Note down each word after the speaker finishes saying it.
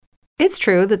It's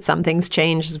true that some things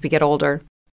change as we get older.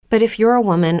 But if you're a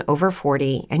woman over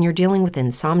 40 and you're dealing with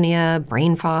insomnia,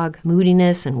 brain fog,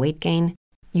 moodiness, and weight gain,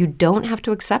 you don't have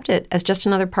to accept it as just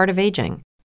another part of aging.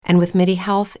 And with MIDI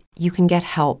Health, you can get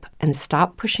help and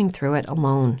stop pushing through it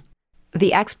alone.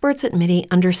 The experts at MIDI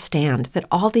understand that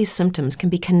all these symptoms can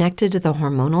be connected to the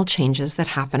hormonal changes that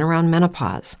happen around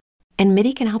menopause, and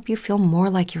MIDI can help you feel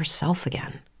more like yourself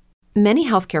again. Many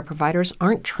healthcare providers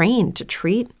aren't trained to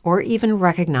treat or even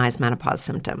recognize menopause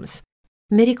symptoms.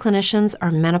 MIDI clinicians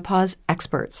are menopause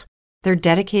experts. They're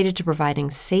dedicated to providing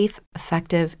safe,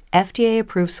 effective,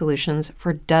 FDA-approved solutions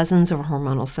for dozens of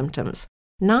hormonal symptoms,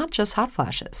 not just hot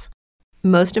flashes.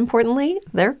 Most importantly,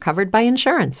 they're covered by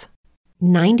insurance.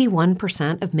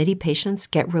 91% of MIDI patients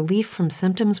get relief from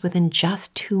symptoms within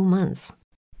just 2 months.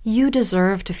 You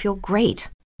deserve to feel great.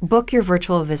 Book your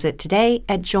virtual visit today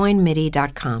at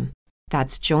joinmidi.com.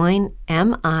 That's joinmidi.com.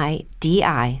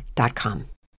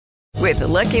 With the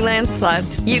Lucky Land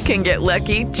Slots, you can get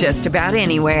lucky just about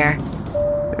anywhere.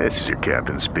 This is your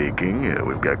captain speaking.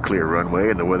 We've got clear runway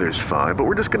and the weather's fine, but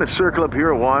we're just going to circle up here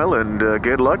a while and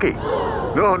get lucky.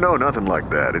 No, nothing like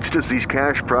that. It's just these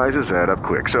cash prizes add up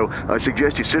quick. So I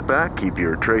suggest you sit back, keep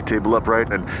your tray table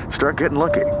upright, and start getting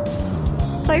lucky.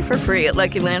 Play for free at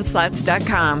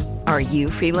LuckyLandSlots.com. Are you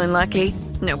feeling lucky?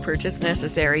 No purchase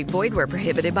necessary. Void where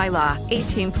prohibited by law.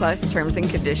 18 plus terms and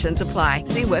conditions apply.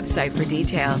 See website for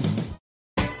details.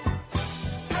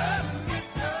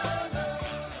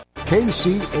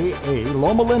 KCAA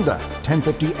Loma Linda,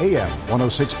 1050 AM,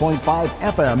 106.5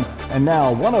 FM, and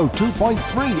now 102.3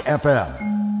 FM.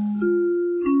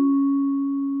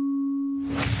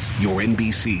 Your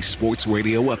NBC Sports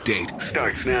Radio update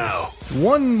starts now.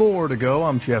 One more to go.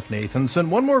 I'm Jeff Nathanson.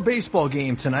 One more baseball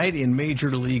game tonight in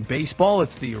Major League Baseball.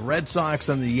 It's the Red Sox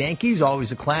and the Yankees,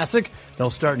 always a classic.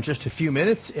 They'll start in just a few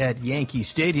minutes at Yankee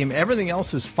Stadium. Everything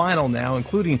else is final now,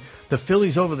 including the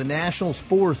Phillies over the Nationals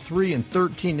 4-3 in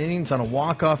 13 innings on a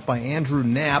walk-off by Andrew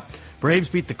Knapp. Braves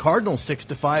beat the Cardinals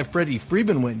 6-5. Freddie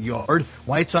Freeman went yard.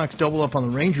 White Sox double up on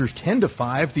the Rangers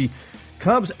 10-5. The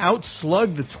Cubs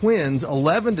outslugged the Twins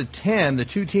 11-10. The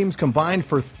two teams combined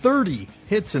for 30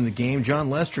 hits in the game. John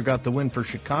Lester got the win for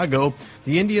Chicago.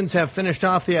 The Indians have finished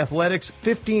off the Athletics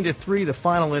 15-3, the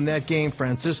final in that game.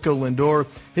 Francisco Lindor,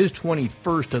 his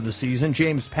 21st of the season.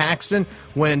 James Paxton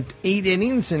went 8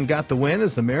 innings and got the win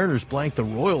as the Mariners blanked the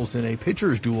Royals in a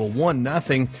pitcher's duel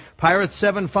 1-0. Pirates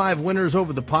 7-5 winners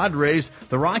over the Padres.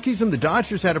 The Rockies and the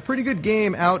Dodgers had a pretty good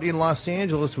game out in Los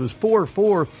Angeles. It was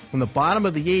 4-4 in the bottom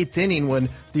of the 8th inning when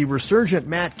the resurgent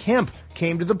Matt Kemp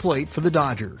came to the plate for the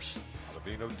Dodgers.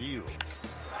 Ottavino deals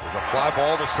with a fly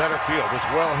ball to center field. It's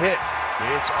well hit.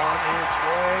 It's on its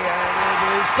way, and it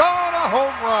is gone. A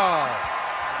home run.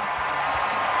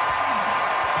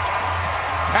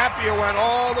 Tapia went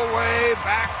all the way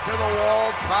back to the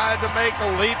wall, tried to make a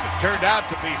leap. It turned out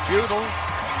to be futile.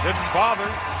 Didn't bother.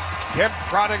 Kept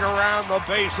trotting around the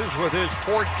bases with his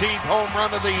 14th home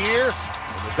run of the year.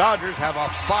 And the Dodgers have a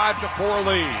 5-4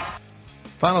 lead.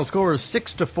 Final score is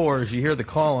 6-4 as you hear the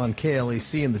call on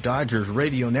KLAC and the Dodgers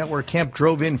radio network. Kemp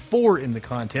drove in 4 in the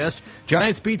contest.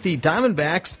 Giants beat the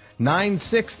Diamondbacks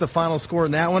 9-6, the final score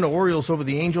in that one. Orioles over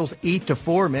the Angels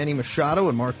 8-4. Manny Machado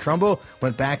and Mark Trumbo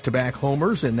went back-to-back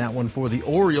homers in that one for the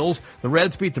Orioles. The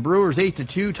Reds beat the Brewers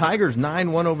 8-2. Tigers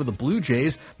 9-1 over the Blue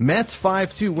Jays. Mets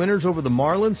 5-2 winners over the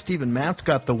Marlins. Steven Matz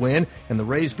got the win, and the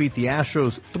Rays beat the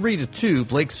Astros 3-2.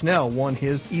 Blake Snell won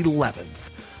his 11th.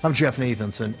 I'm Jeff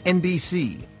Nathanson,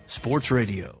 NBC Sports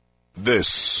Radio.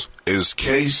 This is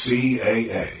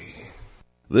KCAA.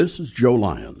 This is Joe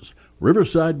Lyons.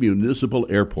 Riverside Municipal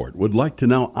Airport would like to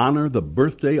now honor the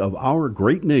birthday of our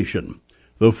great nation,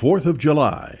 the 4th of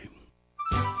July.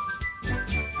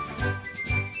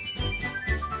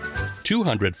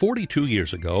 242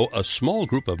 years ago, a small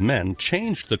group of men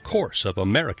changed the course of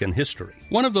American history.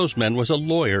 One of those men was a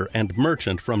lawyer and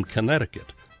merchant from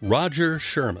Connecticut, Roger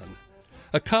Sherman.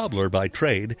 A cobbler by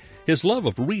trade, his love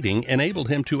of reading enabled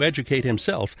him to educate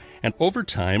himself, and over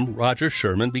time, Roger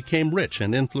Sherman became rich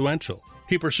and influential.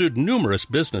 He pursued numerous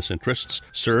business interests,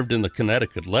 served in the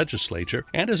Connecticut legislature,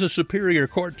 and as a Superior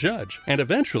Court judge, and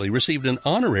eventually received an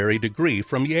honorary degree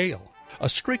from Yale. A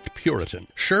strict Puritan,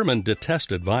 Sherman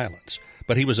detested violence,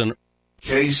 but he was an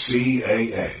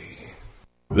KCAA.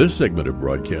 This segment of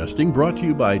broadcasting brought to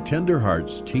you by Tender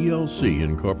Hearts TLC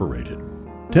Incorporated.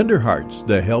 Tender Hearts,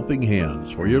 the helping hands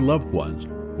for your loved ones,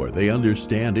 where they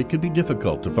understand it can be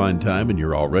difficult to find time in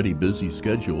your already busy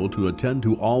schedule to attend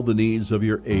to all the needs of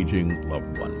your aging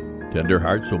loved one. Tender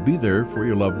Hearts will be there for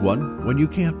your loved one when you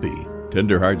can't be.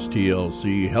 Tender Hearts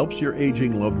TLC helps your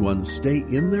aging loved ones stay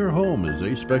in their home as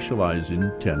they specialize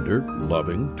in tender,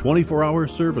 loving, 24-hour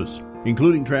service.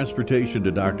 including transportation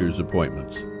to doctor's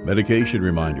appointments, medication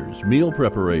reminders, meal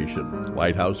preparation,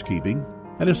 light housekeeping,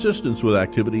 and assistance with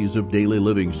activities of daily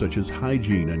living such as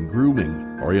hygiene and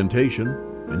grooming, orientation,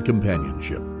 and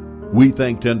companionship. We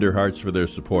thank Tender Hearts for their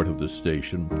support of this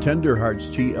station. Tender Hearts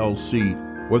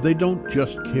TLC, where they don't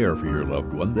just care for your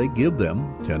loved one, they give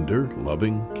them tender,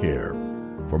 loving care.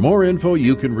 For more info,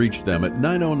 you can reach them at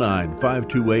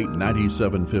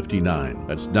 909-528-9759.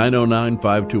 That's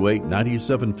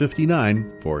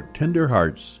 909-528-9759 for Tender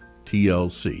Hearts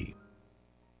TLC.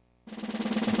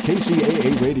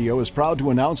 KCAA Radio is proud to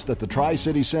announce that the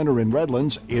Tri-City Center in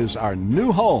Redlands is our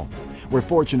new home. We're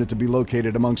fortunate to be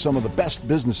located among some of the best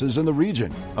businesses in the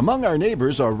region. Among our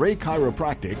neighbors are Ray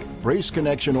Chiropractic, Brace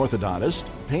Connection Orthodontist,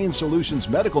 Pain Solutions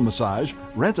Medical Massage,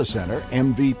 Rent-A-Center,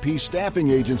 MVP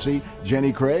Staffing Agency,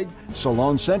 Jenny Craig,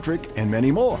 Salon Centric, and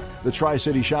many more. The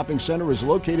Tri-City Shopping Center is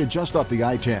located just off the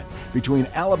I-10 between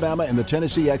Alabama and the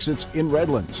Tennessee exits in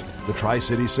Redlands. The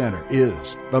Tri-City Center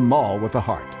is the mall with the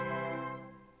heart.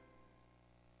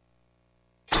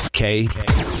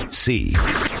 KCAA.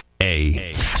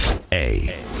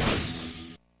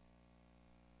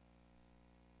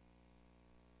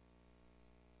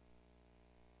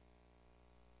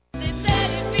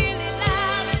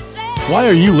 Why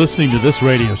are you listening to this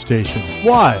radio station?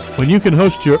 Why? When you can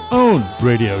host your own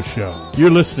radio show. You're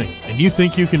listening and you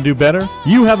think you can do better?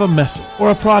 You have a message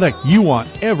or a product you want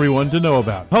everyone to know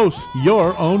about. Host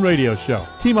your own radio show.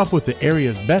 Team up with the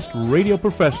area's best radio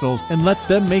professionals and let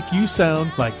them make you sound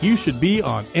like you should be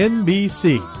on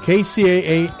NBC.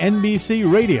 KCAA NBC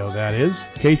Radio, that is.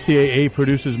 KCAA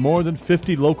produces more than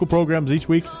 50 local programs each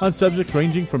week on subjects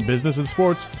ranging from business and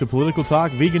sports to political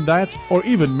talk, vegan diets, or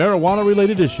even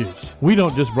marijuana-related issues. We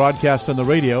don't just broadcast on the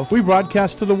radio, we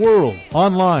broadcast to the world.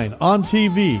 Online, on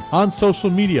TV, on social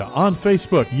media, on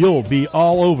Facebook. You'll be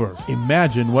all over.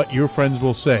 Imagine what your friends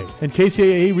will say. And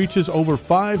KCAA reaches over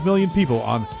 5 million people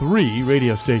on 3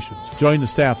 radio stations. Join the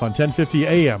staff on 1050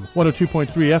 AM,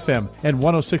 102.3 FM, and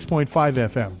 106.5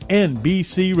 FM.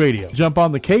 NBC Radio. Jump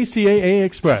on the KCAA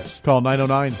Express. Call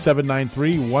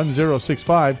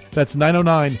 909-793-1065. That's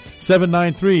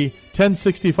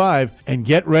 909-793-1065. And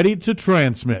get ready to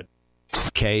transmit.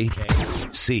 KCAA.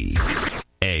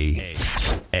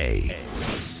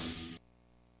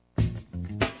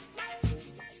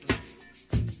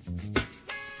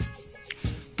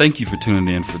 Thank you for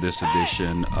tuning in for this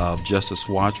edition of Justice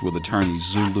Watch with Attorney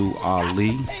Zulu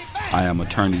Ali. I am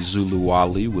Attorney Zulu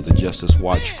Ali with the Justice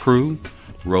Watch crew,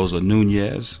 Rosa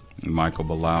Nunez, Michael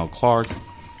Bilal Clark,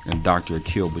 and Dr.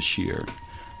 Akil Bashir.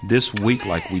 This week,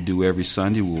 like we do every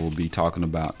Sunday, we will be talking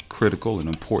about critical and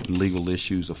important legal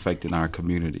issues affecting our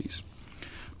communities.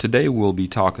 Today, we'll be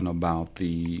talking about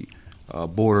the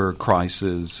border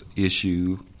crisis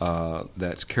issue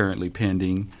that's currently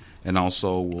pending, and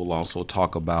we'll also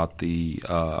talk about the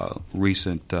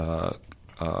recent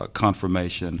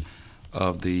confirmation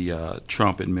of the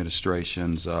Trump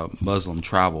administration's Muslim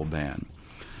travel ban.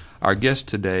 Our guest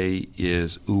today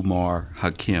is Umar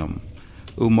Hakim.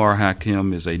 Umar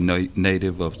Hakim is a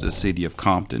native of the city of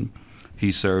Compton.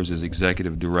 He serves as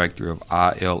executive director of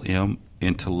ILM,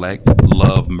 Intellect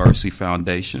Love Mercy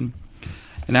Foundation.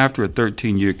 And after a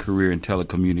 13-year career in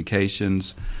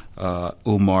telecommunications,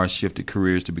 Umar shifted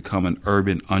careers to become an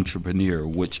urban entrepreneur,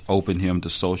 which opened him to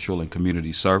social and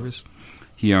community service.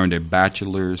 He earned a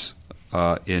bachelor's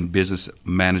in business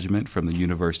management from the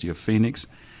University of Phoenix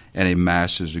and a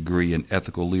master's degree in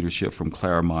ethical leadership from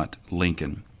Claremont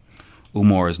Lincoln.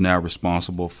 Umar is now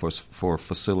responsible for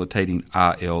facilitating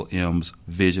ILM's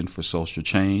vision for social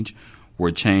change,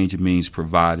 where change means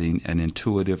providing an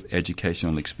intuitive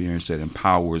educational experience that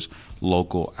empowers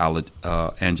local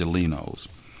Angelenos.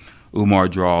 Umar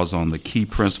draws on the key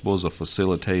principles of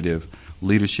facilitative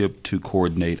leadership to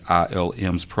coordinate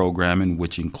ILM's programming,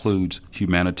 which includes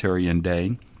Humanitarian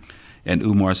Day. And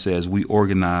Umar says we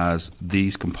organize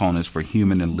these components for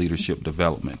human and leadership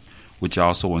development, which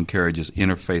also encourages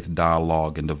interfaith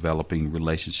dialogue and developing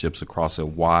relationships across a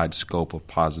wide scope of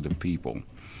positive people.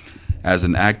 As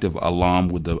an active alum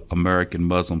with the American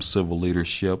Muslim Civil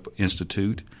Leadership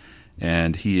Institute,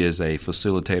 and he is a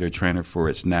facilitator trainer for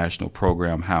its national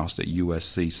program housed at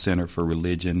USC Center for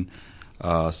Religion,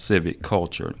 Civic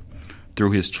Culture.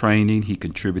 Through his training, he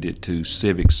contributed to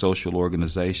civic social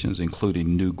organizations,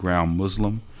 including New Ground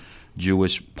Muslim,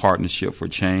 Jewish Partnership for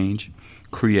Change,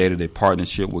 created a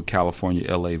partnership with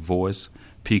California LA Voice,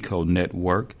 PICO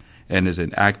Network, and is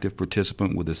an active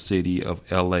participant with the City of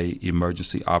LA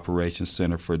Emergency Operations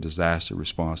Center for Disaster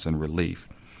Response and Relief.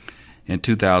 In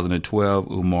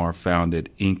 2012, Umar founded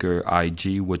Anchor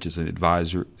IG, which is an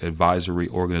advisory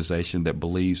organization that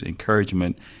believes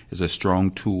encouragement is a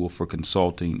strong tool for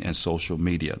consulting and social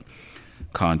media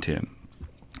content.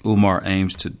 Umar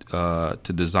aims to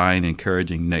design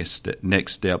encouraging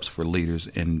next steps for leaders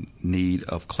in need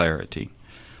of clarity.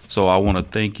 So I want to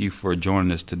thank you for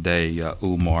joining us today,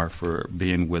 Umar, for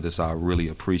being with us. I really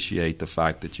appreciate the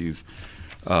fact that you've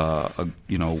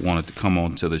wanted to come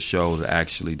on to the show to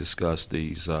actually discuss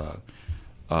these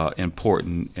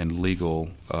important and legal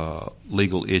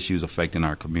issues affecting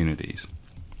our communities.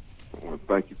 Well,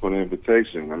 thank you for the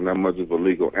invitation. I'm not much of a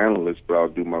legal analyst, but I'll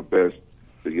do my best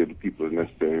to give the people the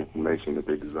necessary information that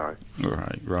they desire.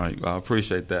 Right. I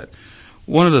appreciate that.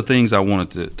 One of the things I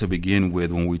wanted to begin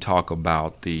with when we talk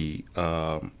about the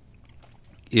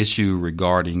issue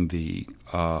regarding the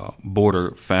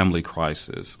border family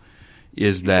crisis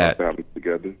is that... Keep our families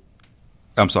together.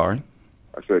 I'm sorry?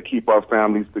 I said keep our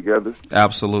families together.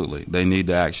 Absolutely. They need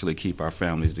to actually keep our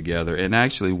families together. And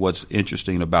actually what's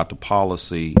interesting about the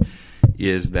policy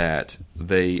is that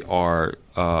they are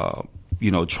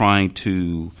trying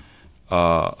to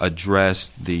address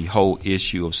the whole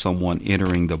issue of someone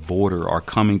entering the border or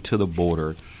coming to the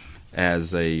border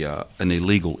as an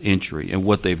illegal entry. And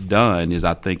what they've done is,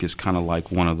 I think, is kind of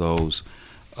like one of those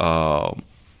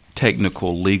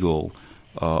technical legal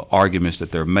arguments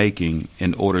that they're making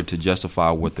in order to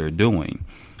justify what they're doing.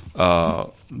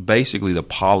 Basically, the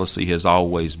policy has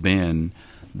always been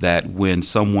that when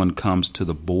someone comes to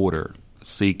the border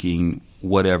seeking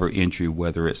whatever entry,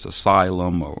 whether it's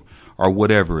asylum or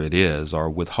whatever it is, or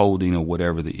withholding or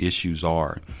whatever the issues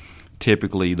are,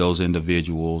 typically those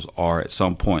individuals are at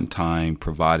some point in time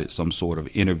provided some sort of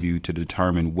interview to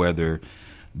determine whether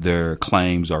their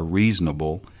claims are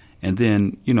reasonable. And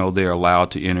then, they're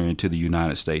allowed to enter into the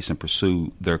United States and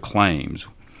pursue their claims.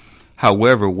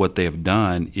 However, what they have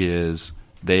done is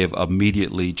they have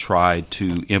immediately tried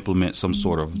to implement some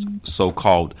sort of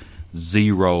so-called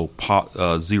zero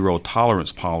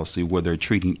tolerance policy where they're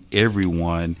treating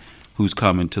everyone who's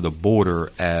coming to the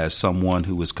border as someone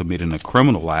who is committing a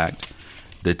criminal act,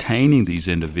 detaining these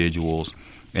individuals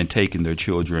and taking their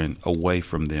children away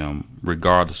from them,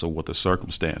 regardless of what the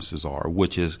circumstances are,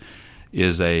 which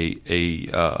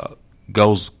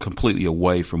goes completely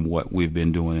away from what we've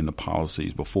been doing in the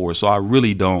policies before. So I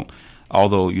really don't,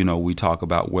 although, we talk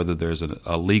about whether there's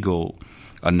a legal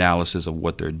analysis of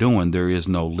what they're doing, there is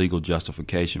no legal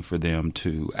justification for them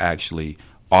to actually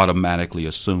automatically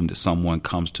assume that someone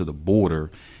comes to the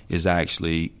border is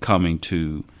actually coming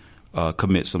to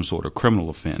commit some sort of criminal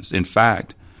offense. In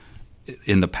fact,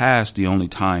 in the past, the only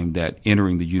time that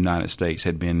entering the United States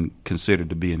had been considered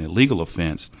to be an illegal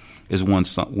offense is when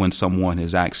someone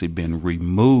has actually been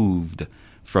removed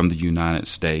from the United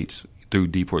States through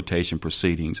deportation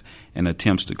proceedings and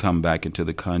attempts to come back into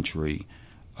the country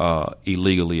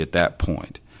illegally at that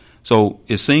point. So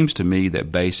it seems to me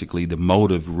that basically the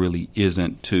motive really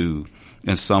isn't to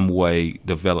in some way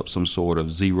develop some sort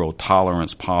of zero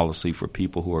tolerance policy for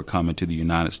people who are coming to the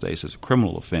United States as a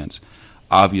criminal offense.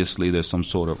 Obviously, there's some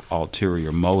sort of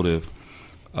ulterior motive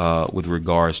with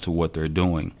regards to what they're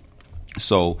doing.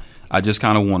 So I just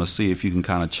kind of want to see if you can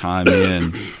kind of chime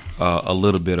in a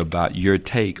little bit about your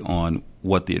take on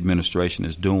what the administration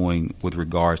is doing with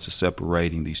regards to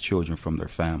separating these children from their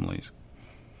families.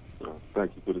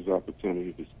 Thank you for this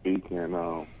opportunity to speak. And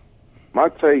my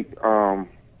take,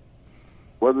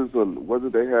 whether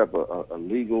they have a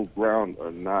legal ground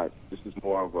or not, this is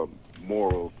more of a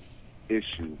moral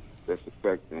issue that's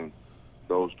affecting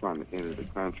those trying to enter the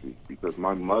country. Because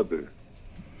my mother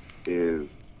is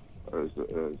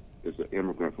an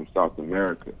immigrant from South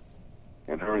America,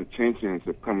 and her intentions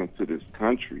of coming to this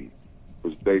country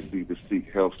was basically to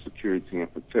seek health, security,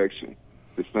 and protection.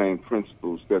 The same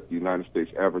principles that the United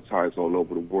States advertise all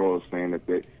over the world, saying that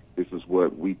this is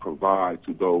what we provide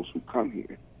to those who come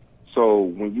here. So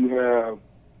when you have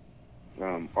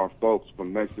our folks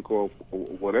from Mexico or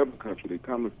whatever country they're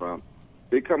coming from,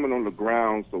 they're coming on the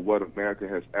grounds of what America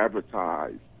has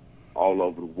advertised all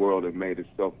over the world and made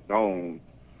itself known.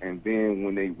 And then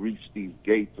when they reach these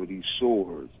gates or these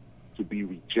shores, to be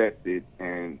rejected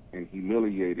and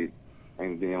humiliated,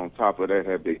 and then on top of that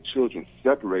have their children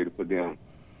separated for them,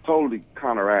 totally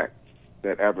counteracts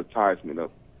that advertisement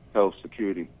of health,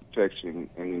 security, protection,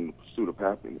 and in the pursuit of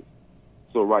happiness.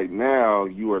 So right now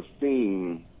you are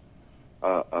seeing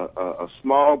a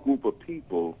small group of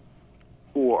people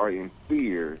who are in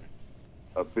fear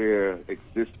of their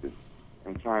existence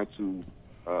and trying to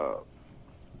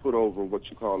put over what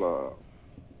you call a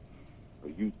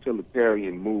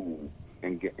utilitarian move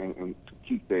and to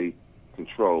keep their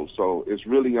control. So it's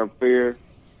really unfair.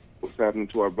 what's happening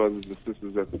to our brothers and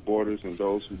sisters at the borders and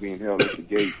those who are being held at the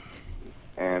gate.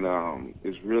 And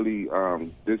it's really,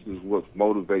 this is what's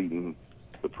motivating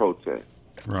the protest.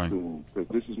 Right. Because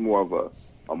this is more of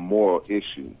a moral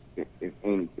issue, if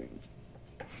anything.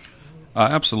 I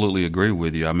absolutely agree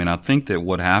with you. I mean, I think that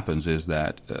what happens is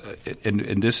that,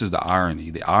 and this is the irony.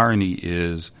 The irony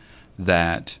is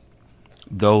that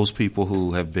those people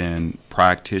who have been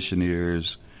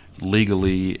practitioners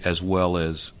legally as well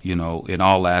as, in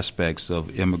all aspects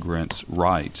of immigrants'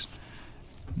 rights,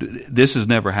 this has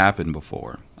never happened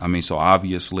before. I mean, so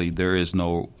obviously there is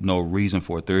no reason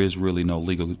for it. There is really no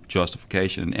legal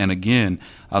justification. And again,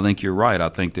 I think you're right. I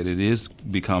think that it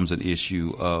becomes an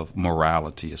issue of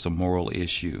morality. It's a moral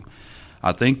issue.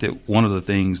 I think that one of the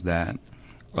things that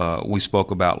we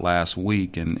spoke about last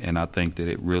week, and I think that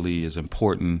it really is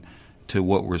important to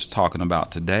what we're talking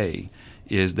about today,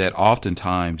 is that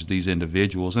oftentimes these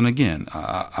individuals, and again,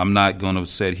 I'm not going to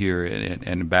sit here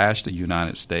and bash the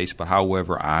United States, but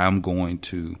however, I am going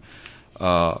to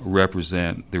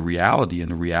represent the reality,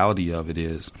 and the reality of it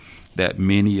is that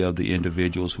many of the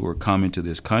individuals who are coming to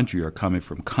this country are coming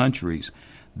from countries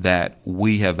that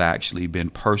we have actually been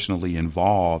personally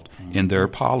involved in their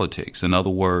politics. In other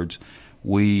words,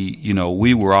 we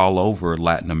were all over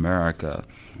Latin America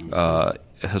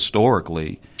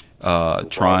historically,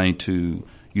 trying to,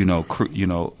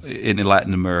 in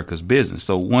Latin America's business.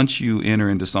 So once you enter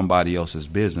into somebody else's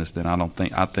business, then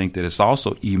I think that it's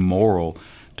also immoral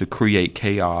to create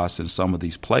chaos in some of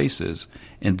these places,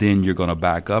 and then you're going to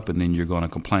back up and then you're going to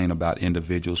complain about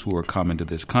individuals who are coming to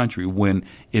this country, when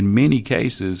in many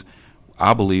cases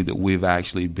I believe that we've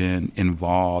actually been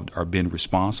involved or been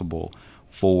responsible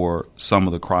for some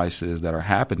of the crises that are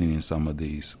happening in some of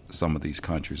these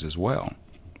countries as well.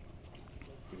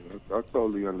 I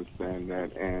totally understand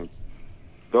that, and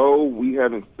though we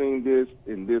haven't seen this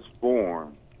in this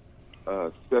form,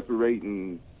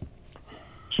 separating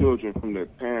children from their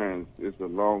parents is a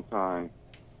long time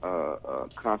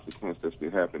consequence that's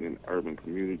been happening in urban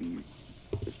communities,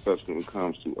 especially when it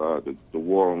comes to the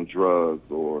war on drugs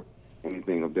or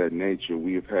anything of that nature.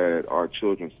 We have had our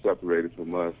children separated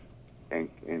from us,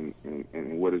 and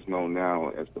what is known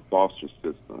now as the foster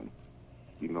system.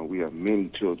 We have many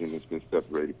children that's been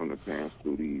separated from their parents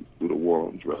through the war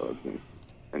on drugs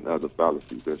and other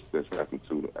fallacies that's happened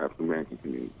to the African American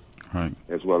community, right,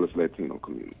 as well as Latino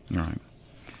community. Right.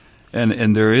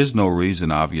 And there is no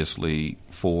reason, obviously,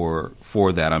 for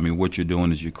that. I mean, what you're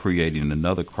doing is you're creating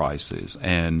another crisis.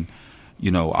 And,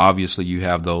 obviously you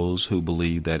have those who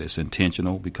believe that it's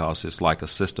intentional because it's like a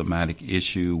systematic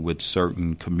issue with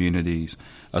certain communities,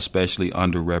 especially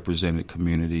underrepresented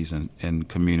communities and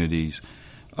communities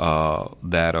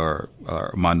that are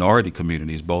minority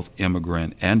communities, both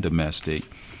immigrant and domestic,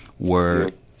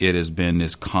 where it has been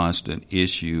this constant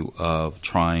issue of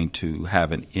trying to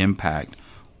have an impact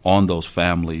on those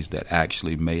families that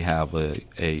actually may have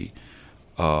have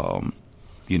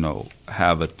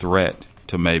a threat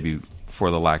to, maybe, for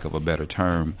the lack of a better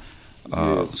term,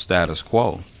 status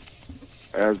quo.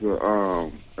 As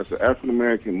an African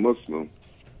American Muslim,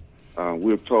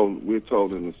 we're told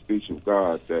in the speech of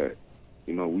God that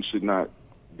we should not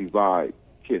divide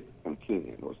kith from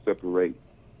kin or separate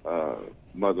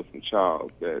mother from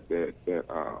child. That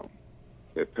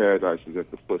paradise is at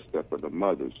the footstep of the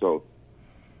mother. So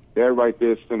that right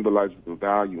there symbolizes the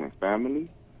value in family,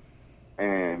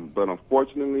 but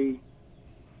unfortunately,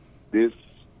 this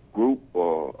group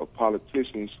of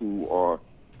politicians who are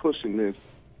pushing this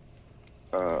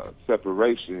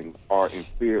separation are in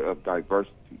fear of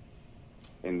diversity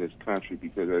in this country,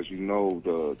 because, as you know,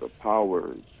 the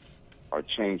powers are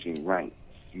changing ranks.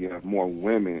 You have more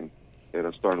women that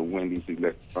are starting to win these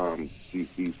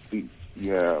seats.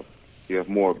 You have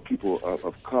more people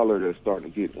of color that are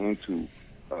starting to get into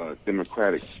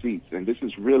Democratic seats, and this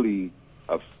is really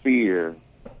a fear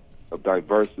of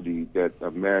diversity that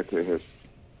America has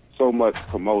so much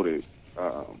promoted.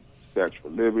 Statue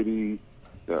of Liberty,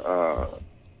 what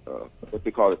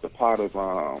they call it, the pot of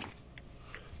I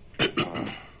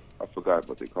forgot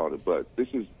what they called it, but this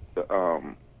is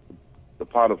the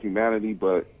pot of humanity.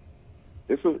 But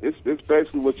it's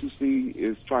basically what you see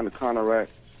is trying to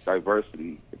counteract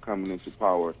diversity and coming into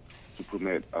power to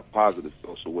promote a positive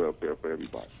social welfare for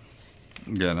everybody.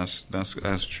 Yeah,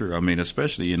 that's true. I mean,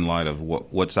 especially in light of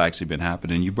what's actually been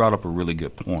happening. You brought up a really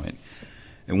good point.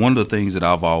 And one of the things that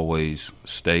I've always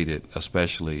stated,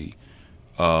 especially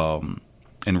in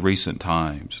recent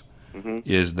times,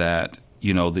 is that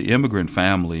the immigrant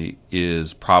family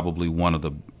is probably one of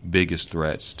biggest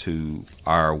threats to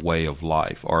our way of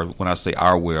life, or when I say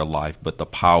our way of life, but the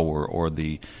power or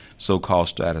the so-called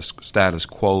status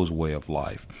quo's way of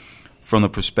life, from the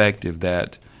perspective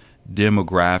that the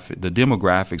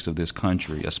demographics of this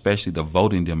country, especially the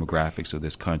voting demographics of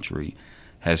this country,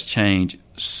 has changed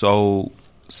so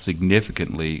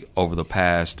significantly over the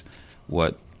past,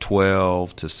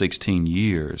 12 to 16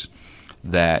 years,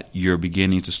 that you're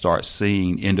beginning to start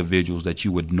seeing individuals that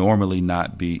you would normally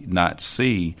not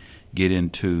see get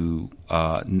into,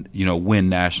 win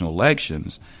national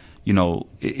elections.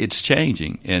 It's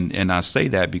changing, and I say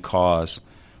that because,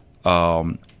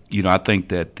 I think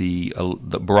that the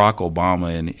Barack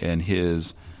Obama and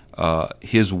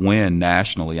his win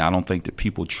nationally, I don't think that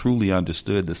people truly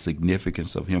understood the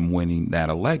significance of him winning that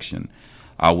election.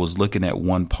 I was looking at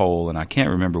one poll, and I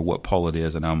can't remember what poll it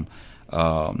is, and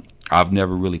I've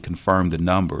never really confirmed the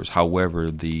numbers. However,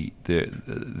 the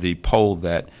poll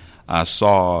that I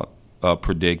saw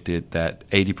predicted that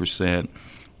 80%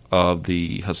 of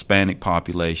the Hispanic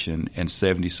population and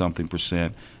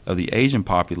 70-something% of the Asian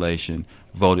population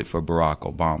voted for Barack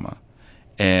Obama,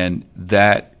 and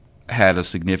that had a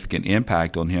significant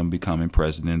impact on him becoming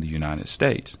president of the United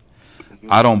States.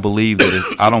 I don't believe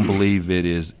it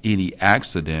is any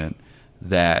accident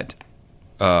that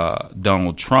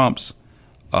Donald Trump's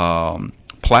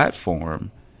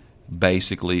platform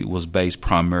basically was based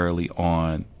primarily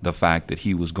on the fact that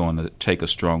he was going to take a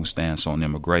strong stance on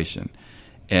immigration.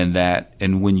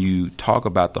 And when you talk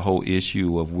about the whole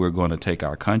issue of we're going to take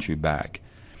our country back,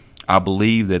 I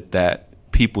believe that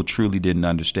people truly didn't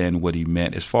understand what he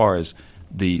meant as far as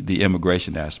the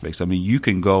immigration aspects. I mean, you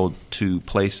can go to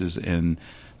places in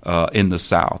the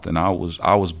South, and I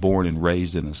was born and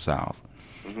raised in the South,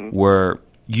 where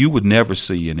you would never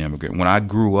see an immigrant. When I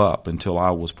grew up, until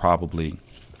I was probably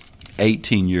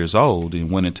 18 years old and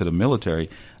went into the military,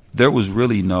 there was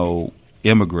really no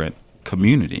immigrant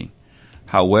community.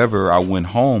 However, I went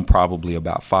home probably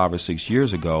about 5 or 6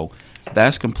 years ago.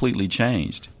 That's completely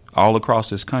changed. All across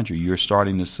this country, you're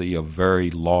starting to see a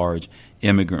very large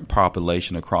immigrant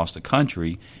population across the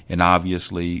country, and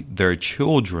obviously their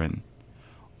children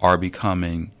are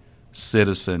becoming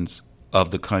citizens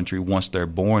of the country once they're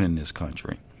born in this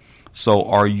country. So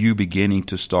are you beginning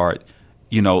to start,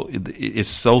 it's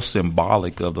so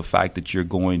symbolic of the fact that you're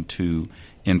going to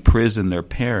imprison their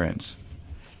parents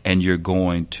and you're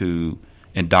going to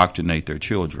indoctrinate their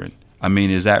children. I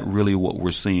mean, is that really what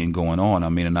we're seeing going on? I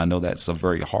mean, and I know that's a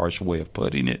very harsh way of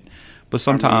putting it, but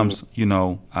sometimes, you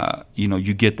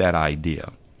get that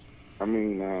idea. I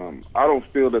mean, I don't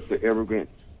feel that the immigrant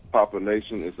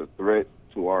population is a threat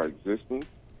to our existence.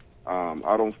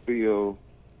 I don't feel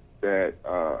that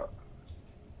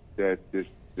that this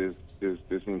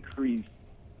increase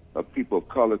of people of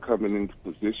color coming into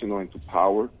position or into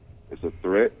power is a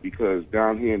threat, because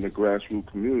down here in the grassroots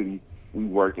community, we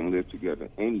work and live together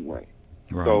anyway.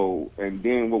 Right. So, and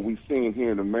then what we're seeing here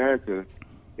in America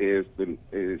is a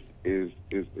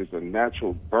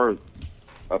natural birth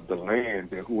of the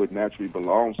land that who it naturally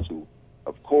belongs to.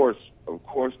 Of course,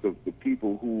 the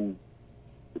people who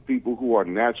are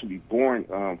naturally born,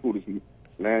 who this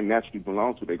land naturally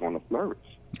belongs to, they're going to flourish.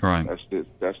 Right.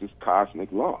 That's just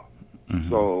cosmic law. Mm-hmm.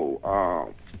 So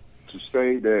to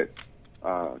say that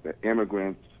that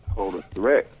immigrants hold a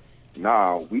threat,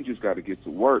 we just got to get to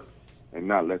work and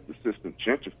not let the system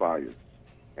gentrify us,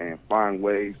 and find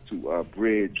ways to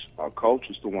bridge our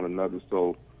cultures to one another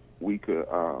so we could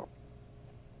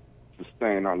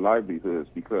sustain our livelihoods.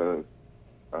 Because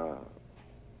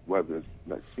whether it's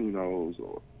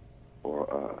Latinos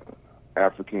or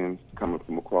Africans coming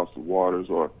from across the waters,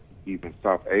 or even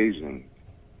South Asians,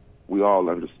 we all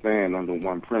understand under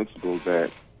one principle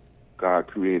that God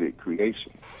created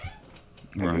creation.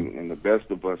 Right. And the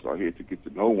best of us are here to get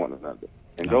to know one another.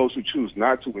 And those who choose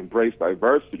not to embrace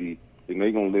diversity, then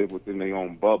they're going to live within their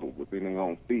own bubble, within their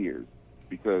own fears,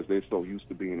 because they're so used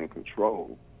to being in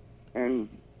control. And,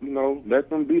 let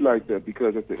them be like that,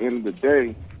 because at the end of the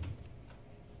day,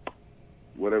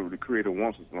 whatever the Creator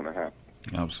wants is going to happen.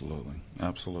 Absolutely.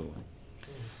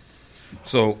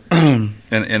 So,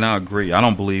 and I agree. I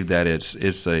don't believe that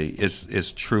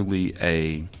it's truly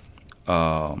a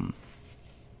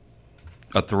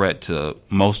threat to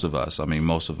most of us. I mean,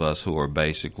 most of us who are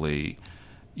basically,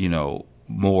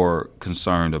 more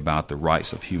concerned about the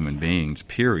rights of human beings,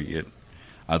 period.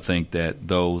 I think that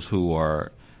those who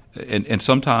are, and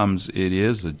sometimes it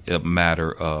is a matter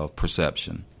of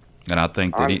perception. And I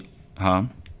think that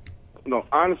No,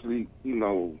 honestly,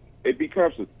 it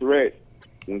becomes a threat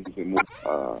when there's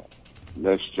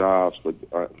less jobs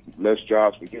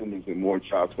for humans and more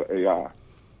jobs for AI.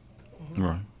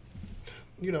 Right.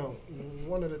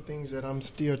 one of the things that I'm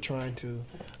still trying to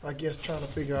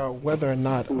figure out whether or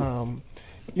not, Who's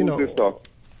this talk?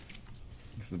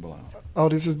 This is Bilal. Oh,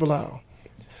 this is Bilal.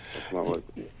 That's not right.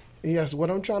 Yes, what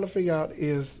I'm trying to figure out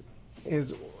is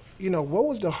what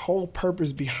was the whole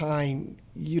purpose behind,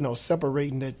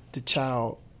 separating the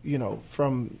child,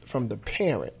 from the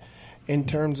parent, in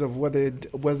terms of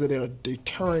was it a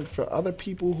deterrent for other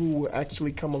people who would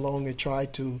actually come along and try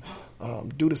to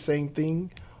do the same thing?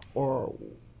 Or,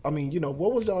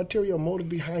 what was the ulterior motive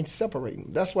behind separating?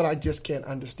 That's what I just can't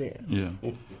understand. Yeah.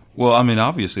 Well,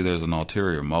 obviously there's an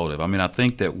ulterior motive. I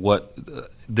think that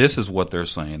this is what they're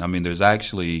saying. There's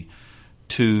actually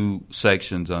 2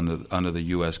 sections under the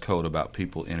U.S. Code about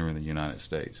people entering the United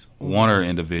States. Mm-hmm. One are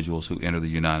individuals who enter the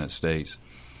United States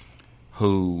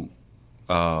who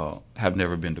have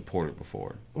never been deported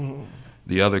before. Mm-hmm.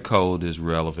 The other code is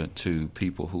relevant to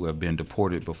people who have been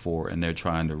deported before and they're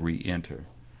trying to re-enter.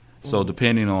 So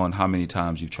depending on how many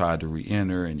times you've tried to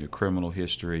re-enter and your criminal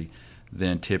history,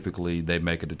 then typically they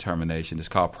make a determination. It's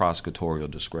called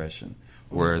prosecutorial discretion,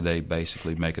 where they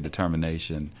basically make a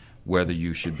determination whether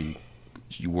you should be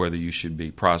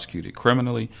prosecuted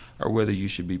criminally or whether you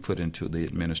should be put into the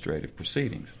administrative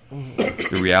proceedings.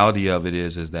 The reality of it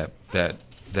is that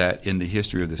in the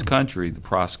history of this country,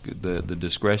 the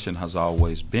discretion has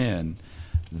always been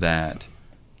that,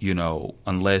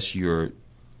 unless you've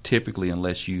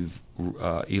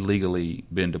illegally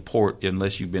been deported,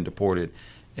 unless you've been deported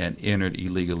and entered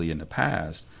illegally in the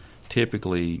past,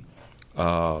 typically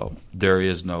there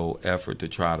is no effort to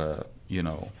try to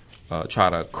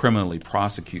criminally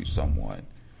prosecute someone.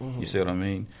 Mm-hmm. You see what I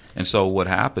mean? And so what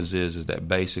happens is that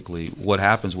basically what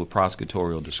happens with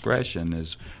prosecutorial discretion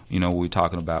is, we're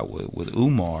talking about with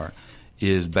Umar,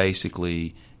 is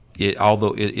basically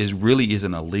although it really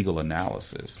isn't a legal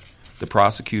analysis. The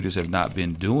prosecutors have not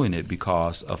been doing it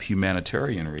because of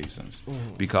humanitarian reasons,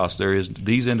 because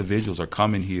these individuals are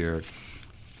coming here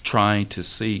trying to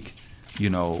seek,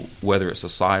 whether it's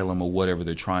asylum or whatever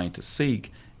they're trying to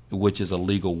seek, which is a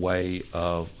legal way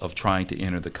of trying to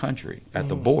enter the country at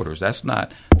the borders. That's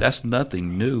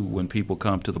nothing new when people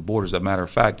come to the borders. As a matter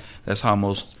of fact, that's how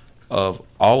most of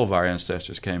all of our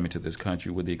ancestors came into this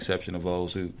country, with the exception of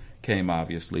those who came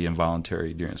obviously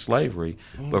involuntary during slavery.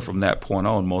 But from that point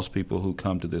on, most people who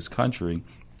come to this country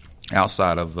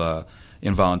outside of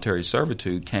involuntary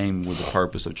servitude came with the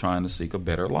purpose of trying to seek a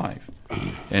better life.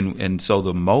 And so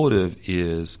the motive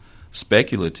is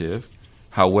speculative.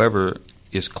 However,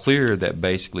 it's clear that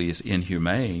basically it's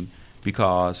inhumane,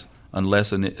 because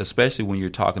especially when you're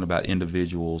talking about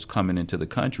individuals coming into the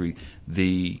country,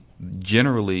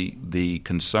 generally the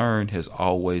concern has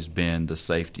always been the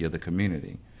safety of the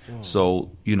community.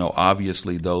 So,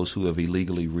 obviously those who have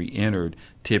illegally re-entered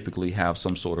typically have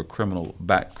some sort of criminal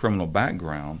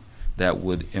background that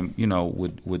would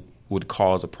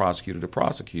cause a prosecutor to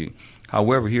prosecute.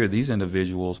 However, here these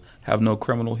individuals have no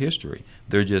criminal history.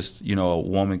 They're just, a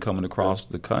woman coming across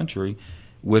the country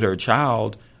with her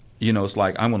child. It's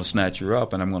like, I'm going to snatch her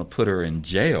up and I'm going to put her in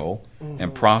jail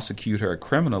and prosecute her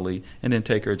criminally, and then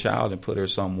take her child and put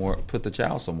the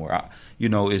child somewhere.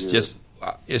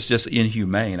 It's just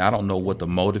inhumane. I don't know what the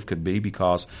motive could be,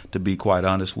 because, to be quite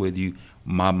honest with you,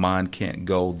 my mind can't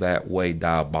go that way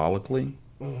diabolically.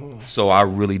 So I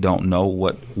really don't know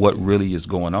what really is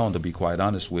going on, to be quite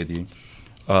honest with you,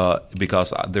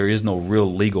 because there is no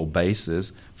real legal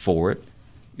basis for it,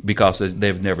 because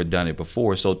they've never done it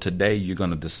before. So today you're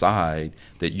going to decide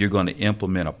that you're going to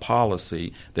implement a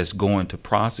policy that's going to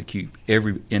prosecute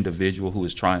every individual who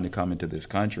is trying to come into this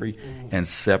country and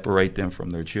separate them from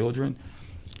their children.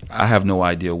 I have no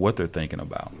idea what they're thinking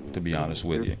about, to be honest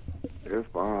with you.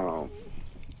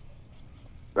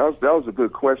 That was a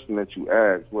good question that you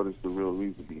asked. What is the real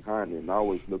reason behind it? And I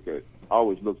always look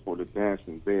for the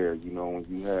dancing bear. When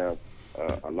you have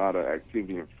a lot of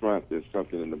activity in front, there's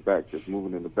something in the back that's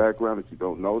moving in the background that you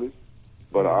don't notice.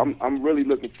 But I'm really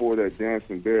looking for that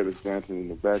dancing bear that's dancing in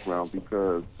the background,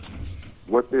 because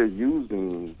what they're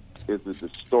using is a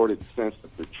distorted sense of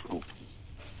the truth.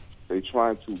 They're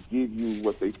trying to give you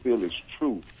what they feel is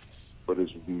truth, but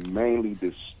it's mainly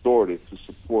distorted to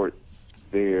support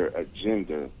their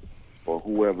agenda, or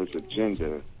whoever's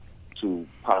agenda, to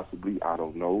possibly, I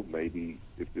don't know, maybe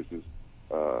if it's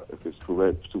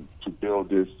correct, to build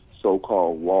this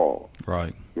so-called wall.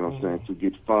 Right. You know what I'm saying? To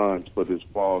get funds for this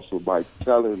wall. So by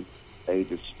telling a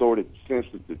distorted sense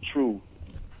of the truth,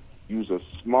 use a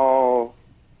small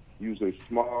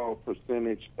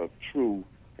percentage of truth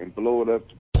and blow it up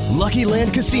to Lucky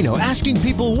Land Casino, asking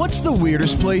people, what's the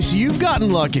weirdest place you've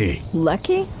gotten lucky?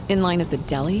 Lucky? In line at the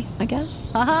deli, I guess?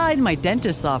 Aha, in my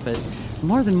dentist's office.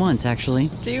 More than once,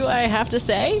 actually. Do I have to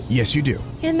say? Yes, you do.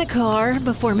 In the car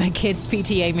before my kids'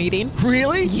 PTA meeting.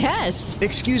 Really? Yes.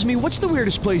 Excuse me, what's the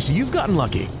weirdest place you've gotten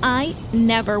lucky? I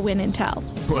never win and tell.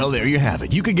 Well, there you have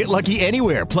it. You can get lucky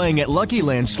anywhere, playing at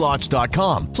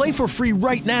LuckyLandSlots.com. Play for free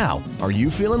right now. Are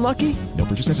you feeling lucky? No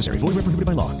purchase necessary. Void where prohibited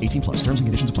by law. 18+. Terms and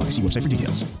conditions apply. See website for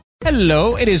details.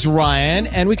 Hello, it is Ryan,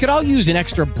 and we could all use an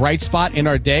extra bright spot in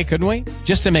our day, couldn't we?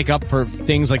 Just to make up for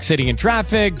things like sitting in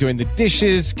traffic, doing the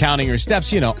dishes, counting your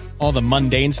steps, all the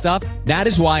mundane stuff. That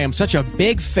is why I'm such a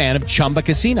big fan of Chumba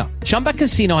Casino. Chumba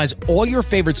Casino has all your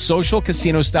favorite social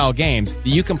casino-style games that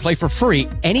you can play for free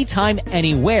anytime,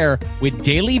 anywhere with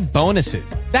daily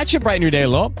bonuses. That should brighten your day a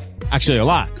little. Actually, a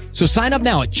lot. So sign up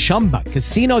now at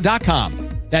ChumbaCasino.com.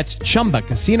 That's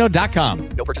ChumbaCasino.com.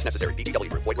 No purchase necessary. VGW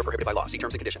Group. Void where prohibited by law. See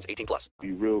terms and conditions. 18+.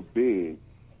 Be real big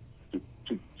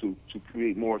to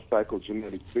create more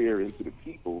psychogenetic fear into the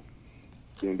people,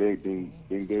 then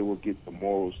they will get the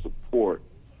moral support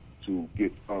to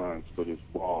get funds for this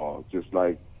wall. Just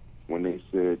like when they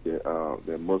said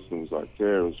that Muslims are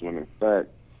terrorists, when in fact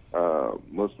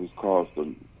Muslims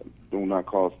do not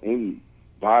cause any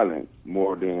violence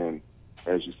more than,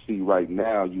 as you see right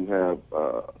now, you have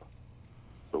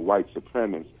the white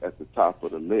supremacists at the top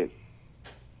of the list,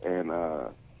 and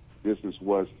this is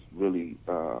what's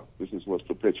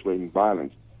perpetuating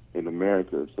violence in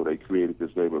America. So they created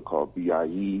this label called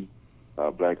BIE,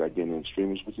 Black Identity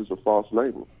Extremists, which is a false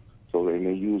label. So they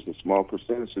use a small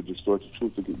percentage to distort the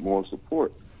truth to get more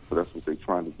support. So that's what they're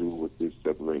trying to do with this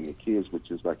separating the kids,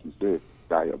 which is, like you said,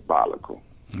 diabolical.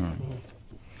 Right.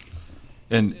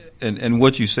 And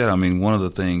what you said, I mean, one of the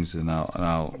things, and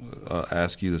I'll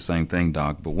ask you the same thing,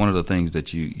 Doc, but one of the things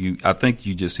that I think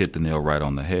you just hit the nail right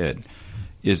on the head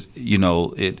is,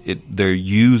 they're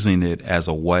using it as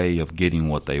a way of getting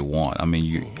what they want. I mean,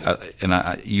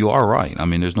 you are right. I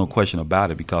mean, there's no question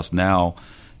about it, because now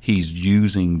he's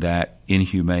using that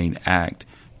inhumane act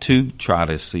to try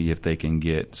to see if they can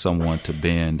get someone to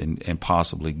bend and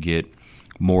possibly get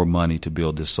more money to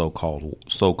build this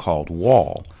so-called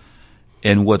wall.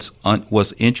 And what's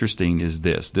interesting is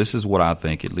this. This is what I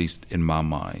think, at least in my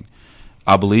mind.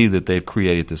 I believe that they've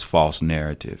created this false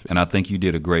narrative. And I think you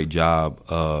did a great job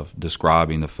of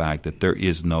describing the fact that there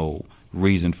is no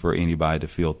reason for anybody to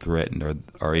feel threatened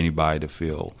or anybody to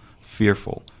feel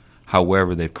fearful.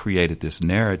 However, they've created this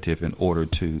narrative in order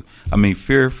to,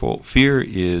 fear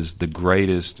is the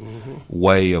greatest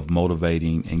way of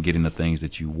motivating and getting the things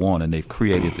that you want. And they've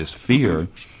created this fear.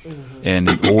 And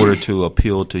in order to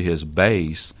appeal to his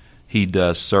base, he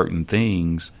does certain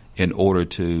things in order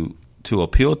to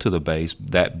appeal to the base,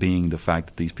 that being the fact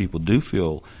that these people do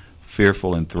feel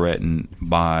fearful and threatened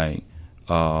by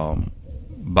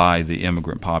the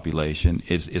immigrant population.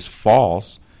 It's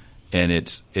false, and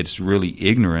it's really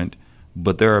ignorant.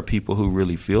 But there are people who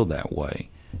really feel that way.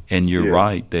 And you're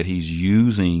right that he's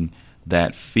using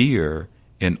that fear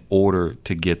in order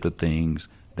to get the things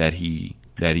that he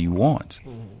wants.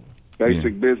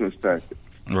 Basic business tactics.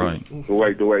 Right.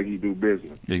 The way he do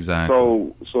business.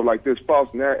 Exactly. So like this false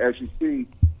narrative, as you see,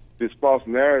 this false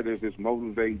narrative is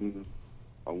motivating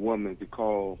a woman to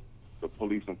call the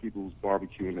police on people who's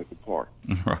barbecuing at the park.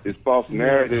 Right. This false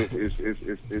narrative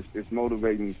is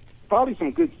motivating probably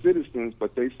some good citizens,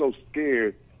 but they so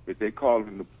scared that they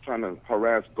trying to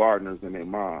harass gardeners and their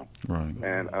mom, right,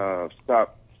 and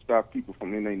stop people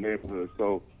from in their neighborhood.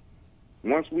 So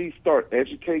once we start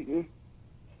educating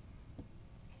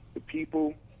the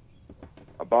people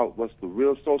about what's the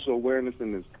real social awareness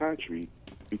in this country,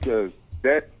 because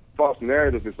that false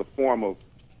narrative is a form of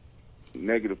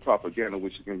negative propaganda,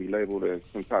 which can be labeled as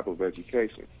some type of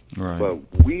education. Right. But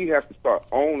we have to start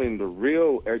owning the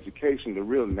real education, the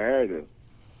real narrative,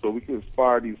 so we can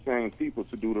inspire these same people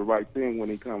to do the right thing when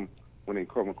they come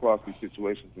across these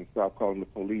situations, and stop calling the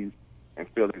police and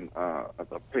feeling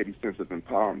a petty sense of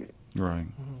empowerment. Right.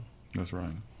 That's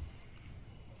right.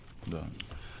 Done.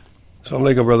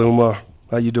 Assalamu alaikum, Brother Umar.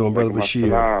 How you doing, Brother Bashir?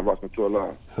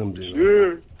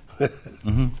 Sure.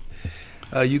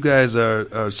 You guys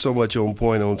are so much on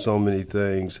point on so many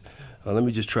things. Let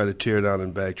me just try to tear down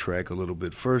and backtrack a little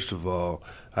bit. First of all,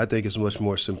 I think it's much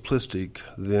more simplistic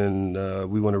than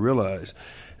we want to realize.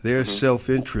 There's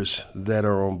self-interests that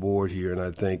are on board here, and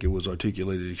I think it was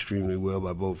articulated extremely well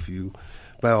by both of you,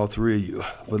 by all three of you.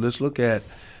 But let's look at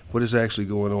what is actually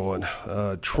going on.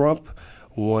 Trump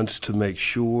wants to make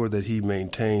sure that he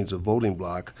maintains a voting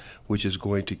bloc which is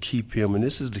going to keep him, and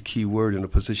this is the key word, in a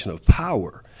position of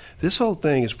power. This whole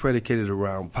thing is predicated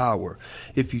around power.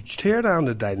 If you tear down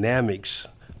the dynamics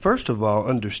first of all,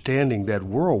 understanding that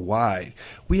worldwide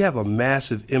we have a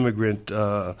massive immigrant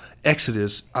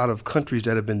exodus out of countries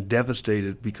that have been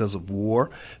devastated because of war.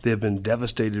 They have been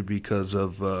devastated because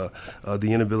of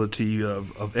the inability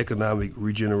of economic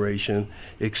regeneration,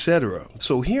 etc.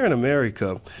 So here in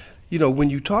America, you know, when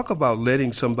you talk about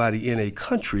letting somebody in a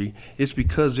country, it's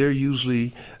because they're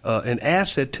usually an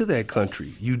asset to that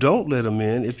country. You don't let them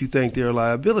in if you think they're a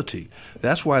liability.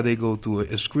 That's why they go through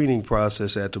a screening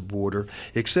process at the border,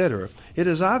 et cetera. It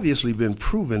has obviously been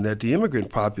proven that the immigrant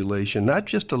population, not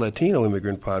just the Latino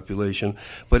immigrant population,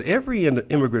 but every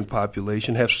immigrant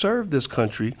population have served this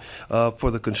country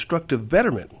for the constructive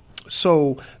betterment.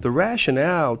 So the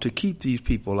rationale to keep these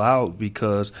people out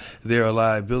because they're a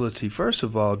liability, first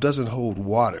of all, doesn't hold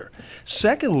water.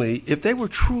 Secondly, if they were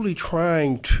truly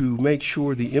trying to make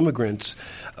sure the immigrants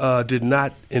did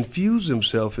not infuse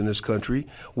themselves in this country,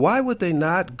 why would they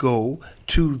not go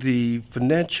to the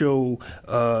financial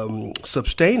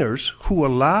sustainers who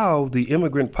allow the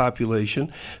immigrant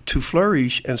population to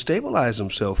flourish and stabilize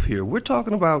themselves here? We're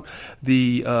talking about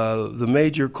the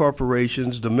major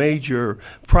corporations, the major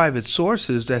private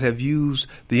sources that have used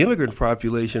the immigrant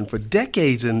population for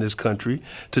decades in this country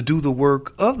to do the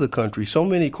work of the country. So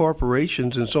many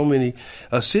corporations and so many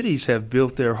cities have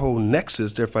built their whole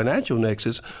nexus, their financial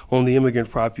nexus, on the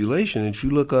immigrant population. And if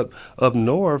you look up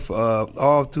north,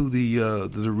 all through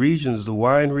the regions, the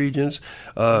wine regions,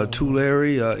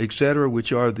 Tulare, et cetera,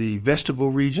 which are the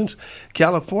vegetable regions,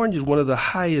 California is one of the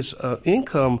highest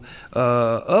income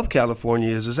of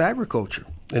California is agriculture.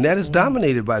 And that is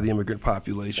dominated by the immigrant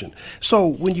population. So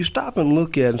when you stop and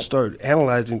look at and start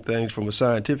analyzing things from a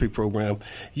scientific program,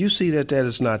 you see that that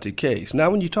is not the case.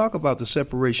 Now, when you talk about the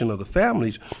separation of the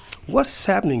families, what's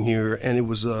happening here, and it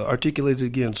was articulated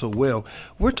again so well,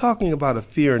 we're talking about a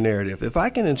fear narrative. If I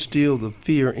can instill the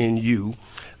fear in you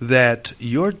that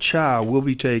your child will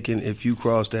be taken if you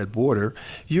cross that border,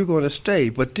 you're going to stay.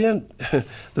 But then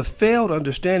the failed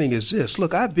understanding is this.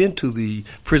 Look, I've been to the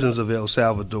prisons of El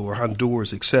Salvador,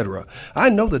 Honduras, etc. I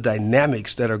know the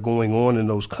dynamics that are going on in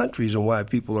those countries and why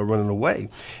people are running away.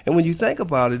 And when you think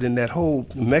about it, in that whole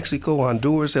Mexico,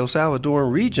 Honduras, El Salvador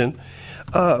region,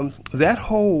 that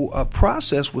whole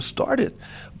process was started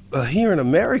here in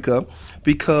America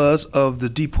because of the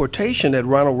deportation that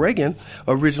Ronald Reagan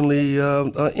originally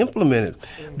implemented.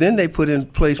 Then they put in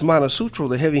place Montesutro,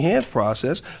 the heavy hand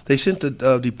process. They sent the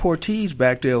deportees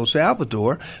back to El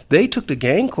Salvador. They took the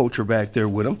gang culture back there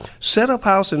with them, set up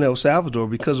house in El Salvador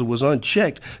because it was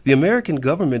unchecked. The American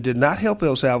government did not help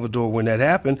El Salvador when that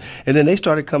happened, and then they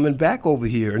started coming back over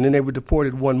here, and then they were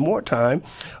deported one more time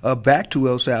back to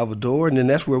El Salvador, and then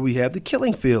that's where we have the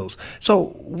killing fields.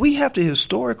 So we have to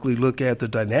historically look at the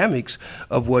dynamics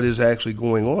of what is actually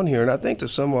going on here. And I think to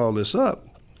sum all this up,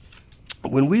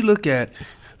 when we look at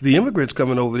the immigrants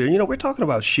coming over there, you know, we're talking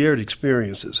about shared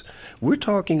experiences. We're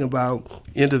talking about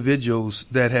individuals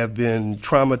that have been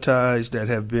traumatized, that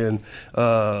have been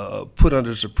put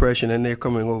under suppression, and they're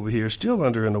coming over here still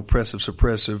under an oppressive,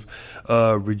 suppressive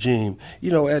regime.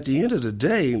 You know, at the end of the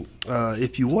day,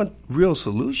 if you want real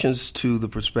solutions to the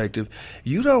perspective,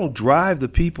 you don't drive the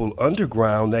people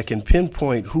underground that can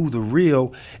pinpoint who the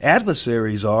real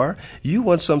adversaries are. You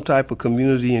want some type of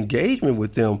community engagement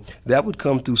with them. That would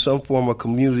come through some form of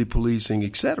community policing,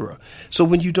 etc. So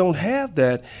when you don't have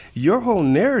that, your whole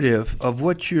narrative of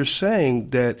what you're saying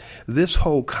that this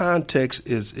whole context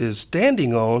is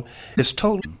standing on is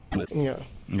totally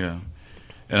Yeah.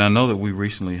 And I know that we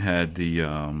recently had the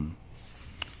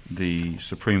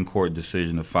Supreme Court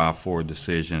decision, the 5-4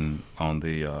 decision on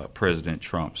the President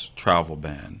Trump's travel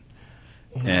ban.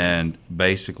 Mm-hmm. And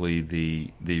basically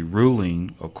the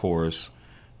ruling, of course,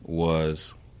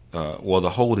 was the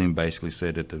holding basically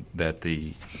said that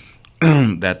the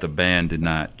ban did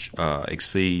not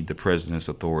exceed the president's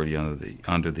authority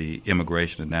under the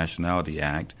Immigration and Nationality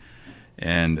Act,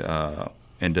 and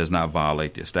does not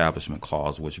violate the Establishment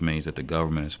Clause, which means that the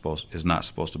government is not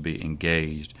supposed to be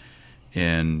engaged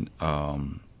in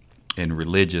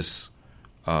religious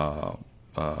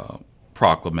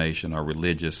proclamation or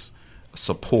religious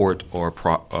support or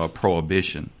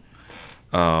prohibition.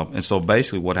 And so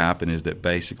basically what happened is that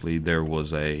basically there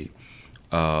was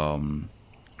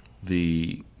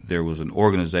there was an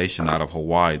organization out of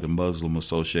Hawaii, the Muslim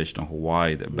Association of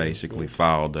Hawaii, that basically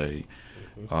filed an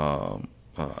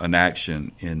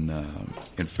action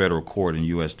in federal court, in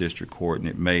U.S. District Court,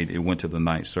 and it went to the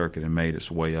Ninth Circuit and made its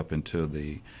way up into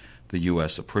the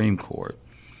U.S. Supreme Court.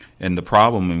 And the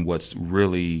problem, and what's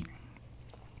really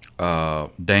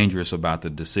dangerous about the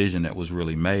decision that was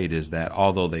really made, is that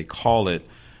although they call it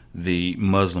the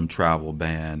Muslim travel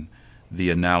ban, the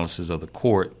analysis of the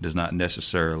court does not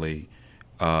necessarily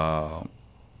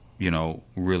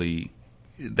really,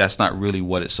 that's not really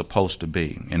what it's supposed to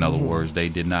be. In other words, they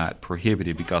did not prohibit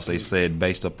it because they said,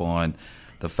 based upon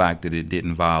the fact that it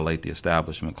didn't violate the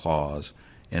Establishment Clause,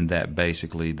 and that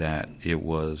basically that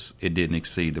it didn't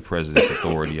exceed the president's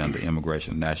authority under the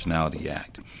Immigration and Nationality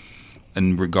Act.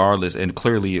 And regardless, and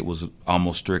clearly it was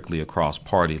almost strictly across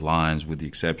party lines, with the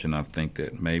exception, I think,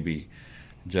 that maybe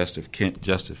Justice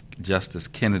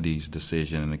Kennedy's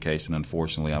decision in the case, and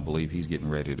unfortunately I believe he's getting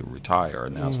ready to retire,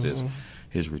 announced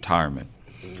his retirement.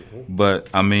 But,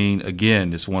 I mean,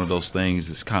 again, it's one of those things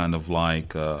that's kind of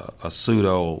like a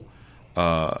pseudo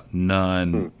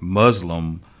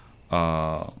non-Muslim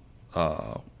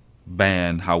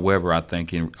ban. However, I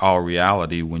think in all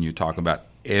reality, when you're talking about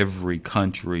every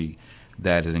country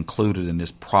that is included in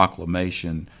this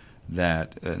proclamation,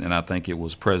 and I think it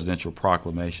was Presidential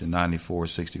Proclamation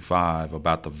 9465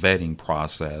 about the vetting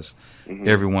process,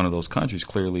 every one of those countries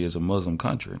clearly is a Muslim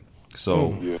country.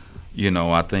 So,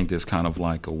 I think there's kind of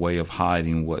like a way of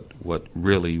hiding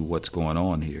what's going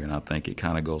on here, and I think it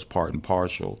kind of goes part and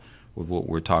parcel with what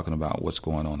we're talking about, what's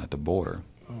going on at the border.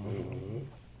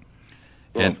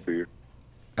 And fear.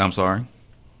 I'm sorry?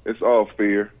 It's all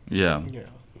fear. Yeah.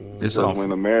 It's all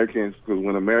when Americans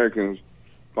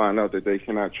find out that they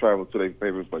cannot travel to their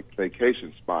favorite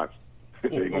vacation spots,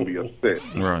 they're going to be upset.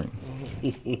 Right.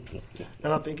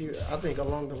 And I think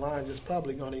along the lines, it's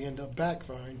probably going to end up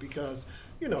backfiring because,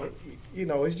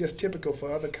 it's just typical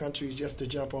for other countries just to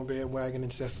jump on bandwagon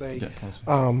and just say,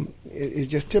 it's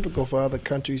just typical for other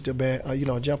countries to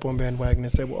jump on bandwagon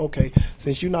and say, well, okay,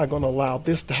 since you're not going to allow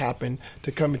this to happen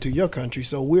to come into your country,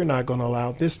 so we're not going to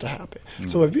allow this to happen.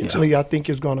 So eventually, I think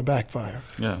it's going to backfire.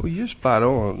 Yeah. Well, you're spot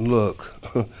on. Look,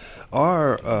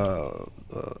 our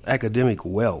academic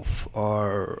wealth,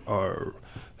 our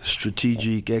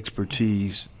strategic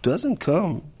expertise doesn't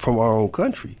come from our own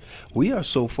country. We are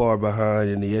so far behind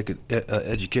in the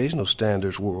educational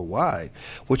standards worldwide.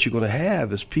 What you're going to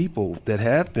have is people that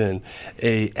have been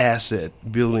a asset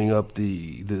building up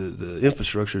the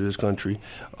infrastructure of this country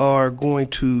are going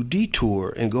to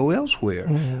detour and go elsewhere.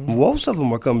 Most of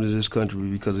them are coming to this country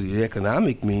because of the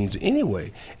economic means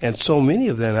anyway. And so many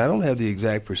of them, I don't have the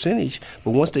exact percentage,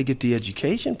 but once they get the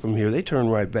education from here, they turn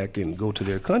right back and go to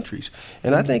their countries.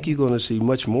 And I think you're going to see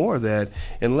much more of that.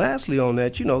 And lastly on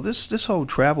that, this whole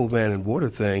travel ban and border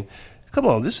thing, come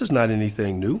on, this is not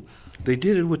anything new. They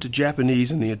did it with the Japanese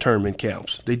in the internment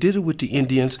camps. They did it with the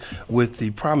Indians with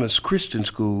the promised Christian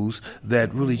schools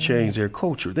that really changed their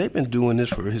culture. They've been doing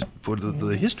this for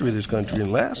the history of this country.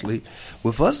 And lastly,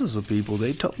 with us as a people,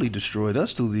 they totally destroyed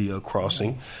us through the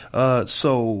crossing.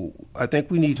 So I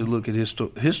think we need to look at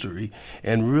history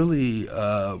and really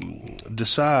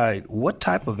decide what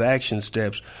type of action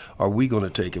steps are we going to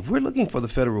take. If we're looking for the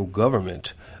federal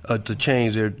government to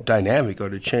change their dynamic or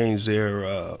to change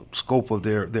their scope of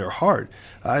their heart,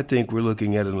 I think we're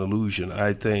looking at an illusion.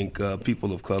 I think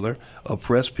people of color,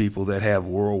 oppressed people that have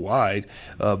worldwide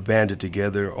banded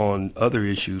together on other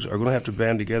issues are going to have to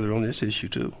band together on this issue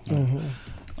too.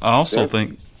 I also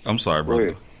think, I'm sorry, brother.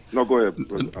 Go ahead. No, go ahead,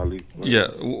 Brother Ali. Yeah,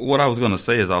 what I was going to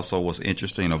say is also what's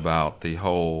interesting about the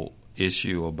whole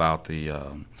issue about the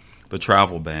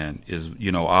travel ban is,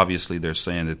 obviously they're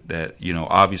saying that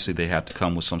obviously they have to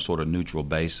come with some sort of neutral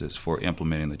basis for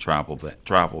implementing the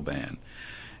travel ban.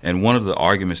 And one of the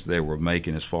arguments they were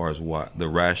making as far as what the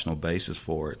rational basis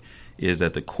for it is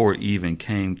that the court even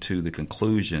came to the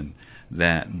conclusion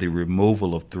that the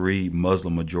removal of 3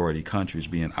 Muslim-majority countries,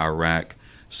 being Iraq,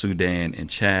 Sudan, and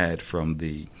Chad, from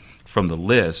the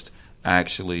list,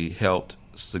 actually helped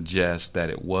suggest that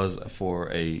it was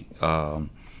for a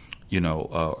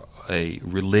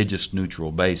religious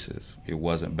neutral basis. It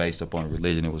wasn't based upon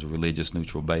religion; it was a religious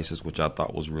neutral basis, which I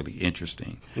thought was really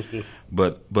interesting.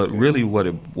 But really,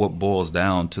 what boils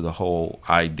down to the whole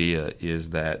idea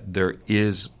is that there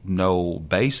is no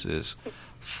basis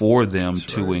for them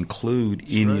to include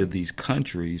any of these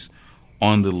countries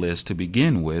on the list to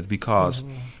begin with, because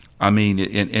I mean,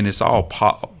 and it's all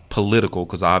political,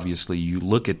 because obviously you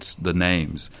look at the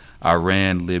names: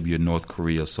 Iran, Libya, North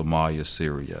Korea, Somalia,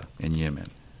 Syria, and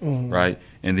Yemen. Right?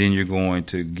 And then you're going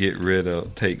to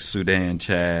take Sudan,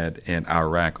 Chad, and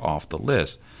Iraq off the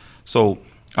list. So,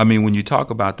 I mean, when you talk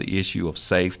about the issue of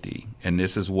safety, and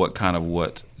this is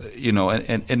and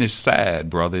it's sad,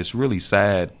 brother. It's really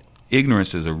sad.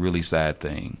 Ignorance is a really sad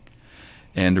thing.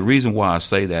 And the reason why I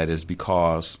say that is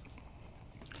because,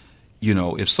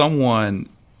 if someone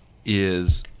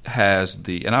and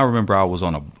I remember I was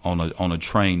on a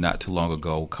train not too long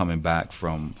ago coming back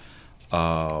from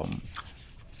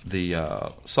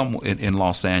in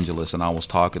Los Angeles, and I was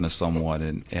talking to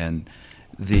someone, and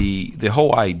the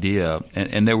whole idea,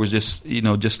 and there was just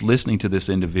listening to this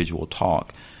individual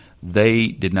talk, they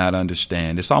did not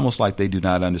understand. It's almost like they do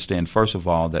not understand, first of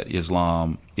all, that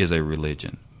Islam is a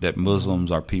religion, that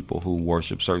Muslims are people who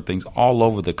worship certain things all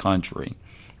over the country,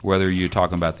 whether you're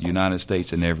talking about the United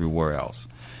States and everywhere else.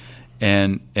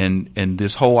 And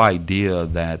this whole idea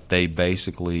that they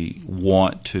basically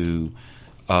want to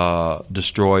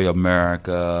destroy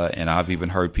America, and I've even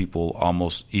heard people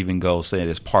almost even go saying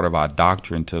it's part of our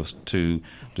doctrine to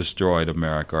destroy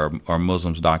America, or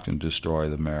Muslims' doctrine to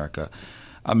destroy America.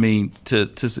 I mean,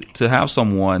 to have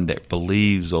someone that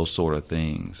believes those sort of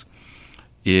things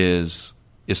is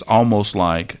almost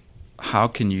like, how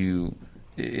can you?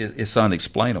 It's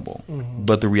unexplainable. Mm-hmm.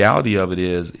 But the reality of it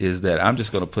is that I'm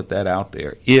just going to put that out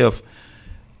there. If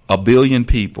 1 billion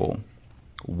people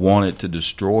wanted to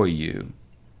destroy you,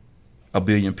 1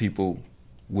 billion people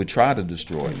would try to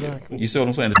destroy you. You see what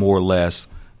I'm saying? It's more or less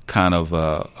kind of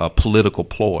a political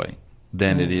ploy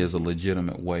than it is a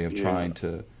legitimate way of trying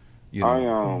to.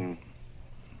 I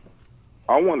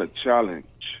want to challenge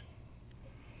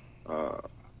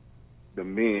the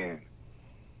men,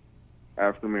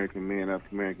 African American men,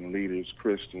 African American leaders,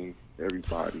 Christians,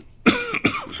 everybody,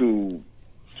 to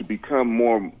become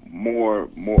more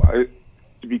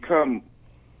to become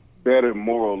better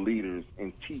moral leaders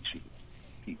in teaching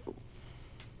people.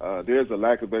 There's a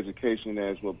lack of education,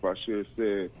 as what Bashir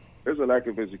said. There's a lack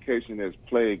of education that's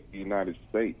plagued the United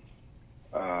States.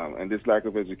 And this lack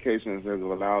of education has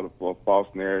allowed for a false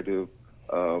narrative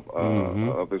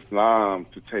of Islam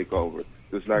to take over.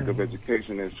 This lack of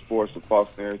education has forced a false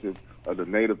narrative of the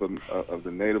Native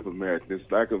American.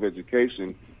 This lack of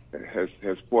education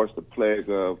has forced a plague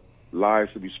of lies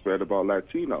to be spread about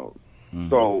Latinos.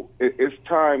 So it's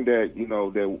time that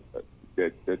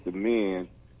that the men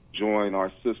join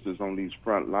our sisters on these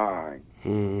front lines.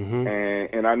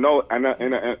 And I know,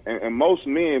 and most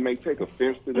men may take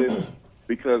offense to this.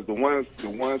 Because the ones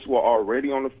who are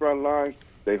already on the front lines,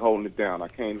 they holding it down. I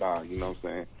can't lie, you know what I'm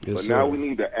saying? Yes, now we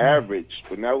need the average.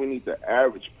 But now we need the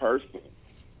average person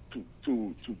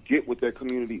to get with their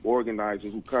community organizer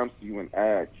who comes to you and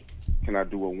asks, "Can I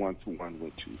do a 1-to-1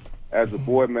 with you?" As a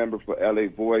board member for LA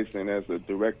Voice and as a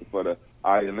director for the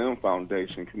ILM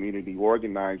Foundation, community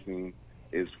organizing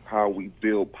is how we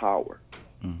build power.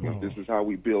 This is how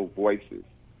we build voices.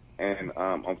 And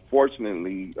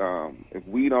unfortunately, if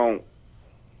we don't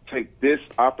take this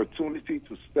opportunity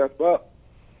to step up,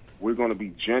 we're going to be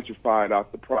gentrified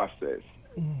out the process.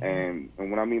 And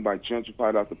what I mean by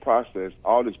gentrified out the process,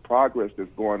 all this progress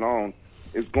that's going on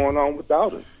is going on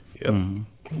without us. Yes, and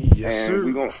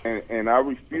sir. I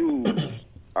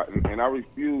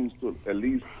refuse to, at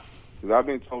least, because I've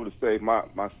been told to save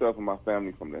myself and my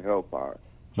family from the hellfire.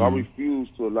 So I refuse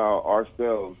to allow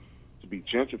ourselves to be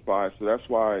gentrified. So that's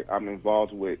why I'm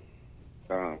involved with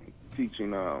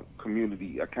teaching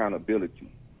community accountability.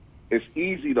 It's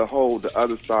easy to hold the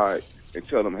other side and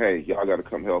tell them, "Hey, y'all got to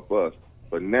come help us."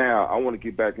 But now I want to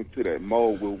get back into that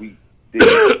mode where we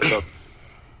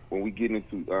get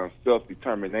into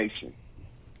self-determination,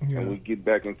 and we get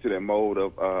back into that mode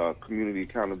of community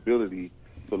accountability.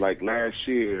 So, like last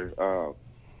year,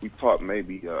 we taught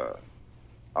maybe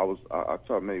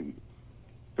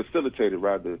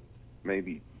facilitated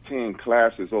maybe 10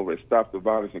 classes over at Stop the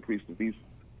Violence, Increase the Peace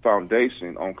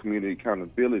Foundation on community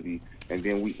accountability, and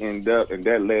then we end up, and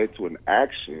that led to an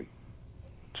action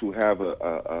to have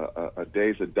a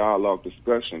days of dialogue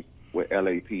discussion with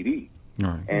LAPD.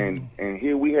 Right. And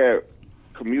here we have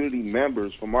community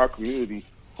members from our community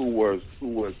who was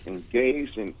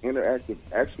engaged in interactive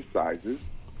exercises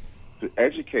to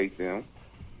educate them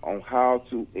on how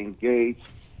to engage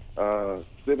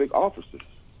civic officers.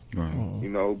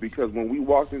 Right. Because when we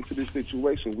walked into this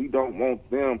situation, we don't want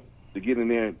them to get in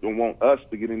there, don't want us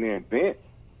to get in there and vent.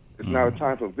 It's not a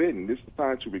time for venting. This is a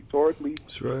time to rhetorically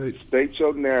state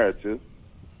your narrative.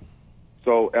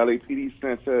 So LAPD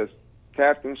sent us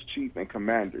captains, chief, and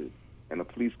commanders, and a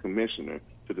police commissioner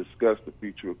to discuss the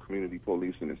future of community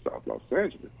policing in South Los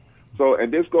Angeles. So,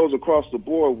 and this goes across the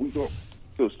board.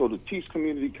 So to teach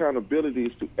community accountability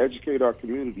is to educate our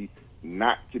community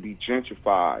not to be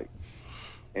gentrified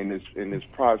in this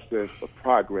process of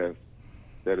progress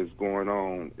that is going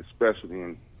on, especially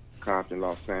in Compton,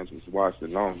 Los Angeles,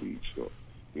 Washington, Long Beach. So,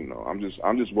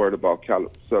 I'm just worried about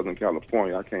Southern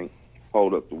California. I can't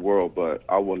hold up the world, but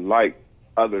I would like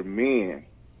other men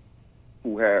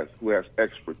who has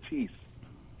expertise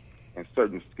and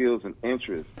certain skills and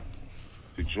interests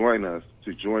to join us,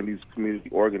 to join these community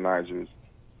organizers,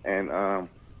 and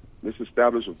let's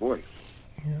establish a voice.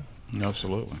 Yeah,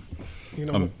 absolutely.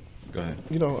 Go ahead.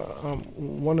 You know,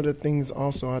 one of the things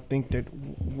also I think that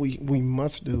we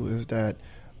must do is that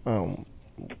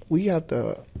we have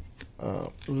to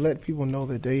let people know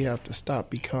that they have to stop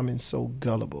becoming so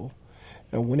gullible.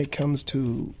 And when it comes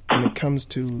to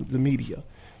the media,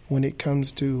 when it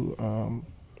comes to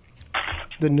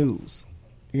the news,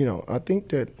 you know, I think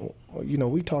that, you know,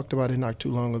 we talked about it not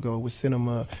too long ago with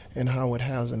cinema and how it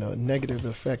has a negative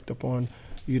effect upon,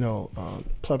 you know,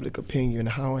 public opinion,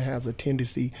 how it has a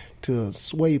tendency to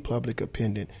sway public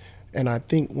opinion. And I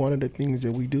think one of the things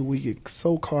that we do, we get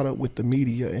so caught up with the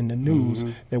media and the news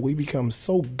that we become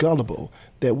so gullible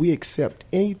that we accept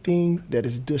anything that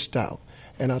is dished out.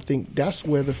 And I think that's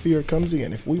where the fear comes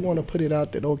in. If we want to put it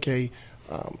out that, okay,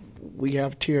 we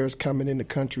have terrorists coming in the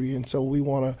country, and so we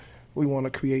want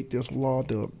to create this law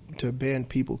to ban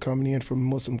people coming in from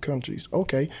Muslim countries.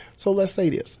 Okay, so let's say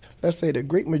this. Let's say the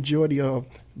great majority of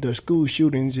the school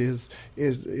shootings is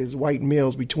white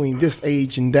males between this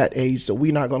age and that age, so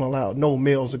we're not going to allow no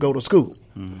males to go to school.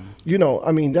 You know,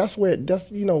 I mean, that's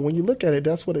you know, when you look at it,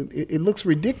 that's what it looks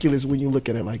ridiculous when you look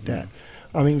at it like that.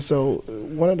 I mean, so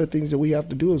one of the things that we have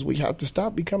to do is we have to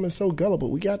stop becoming so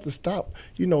gullible. We got to stop,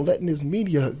 you know, letting this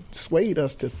media sway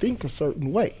us to think a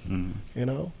certain way, you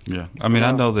know? Yeah. I mean,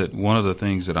 I know that one of the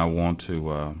things that I want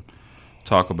to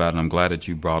talk about, and I'm glad that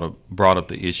you brought up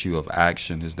the issue of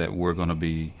action, is that we're going to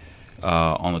be,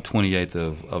 on the 28th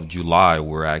of July,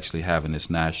 we're actually having this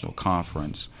national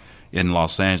conference in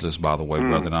Los Angeles, by the way,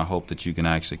 brother, and I hope that you can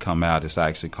actually come out. It's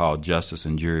actually called Justice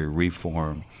and Jury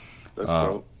Reform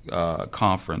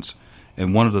Conference.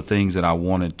 And one of the things that I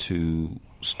wanted to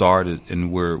start,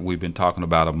 and we've been talking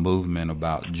about a movement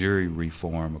about jury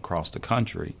reform across the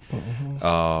country,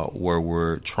 where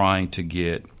we're trying to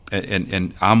get,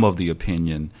 and I'm of the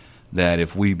opinion that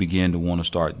if we begin to want to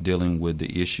start dealing with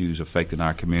the issues affecting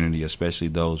our community, especially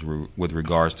those with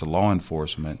regards to law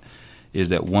enforcement, is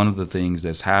that one of the things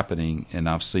that's happening, and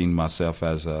I've seen myself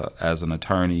as an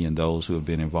attorney and those who have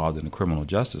been involved in the criminal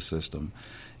justice system,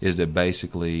 is that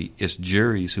basically it's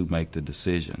juries who make the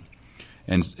decision.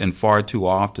 And far too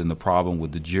often the problem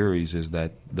with the juries is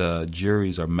that the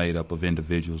juries are made up of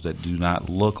individuals that do not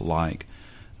look like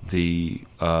the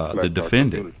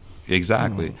defendant.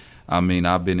 Exactly. I mean,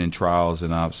 I've been in trials,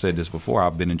 and I've said this before,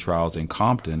 I've been in trials in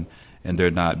Compton, and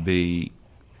there not be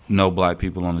no black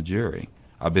people on the jury.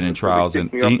 I've been in trials in...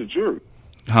 They kicked me out the jury.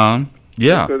 Huh?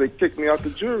 Yeah. So they kicked me out the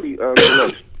jury.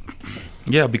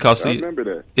 Yeah, because I remember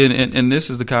that. And this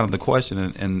is the kind of the question,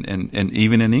 and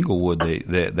even in Inglewood,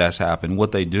 that's happened.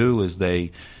 What they do is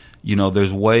they, you know,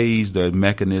 there's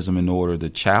mechanism in order to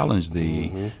challenge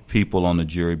the people on the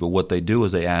jury. But what they do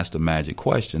is they ask the magic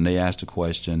question. They ask the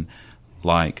question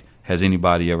like, has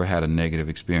anybody ever had a negative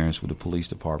experience with the police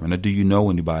department? Or do you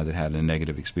know anybody that had a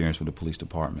negative experience with the police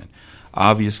department?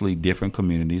 Obviously, different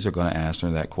communities are going to answer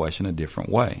that question a different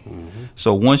way.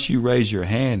 So once you raise your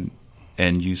hand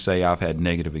and you say, I've had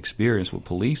negative experience with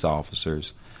police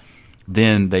officers,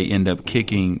 then they end up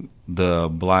kicking the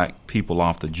black people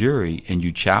off the jury, and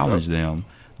you challenge them.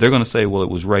 They're going to say, well, it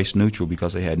was race neutral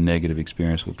because they had negative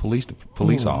experience with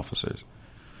police officers.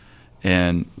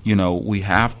 And, you know, we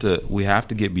have to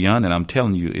get beyond it. I'm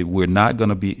telling you, we're not going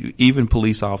to be, even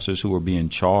police officers who are being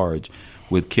charged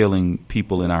with killing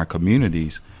people in our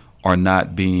communities are not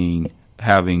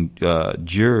having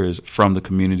jurors from the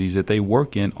communities that they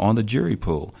work in on the jury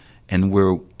pool. And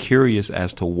we're curious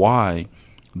as to why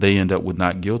they end up with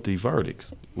not guilty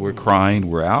verdicts. We're crying,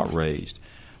 we're outraged.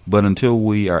 But until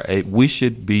we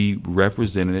should be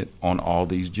represented on all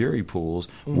these jury pools,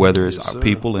 whether it's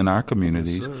people in our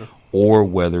communities or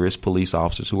whether it's police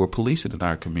officers who are policing in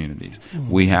our communities.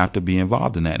 We have to be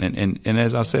involved in that. And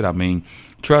as I said, I mean,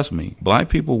 trust me, black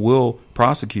people will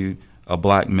prosecute a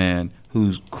black man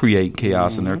who's create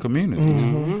chaos in their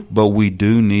communities. But we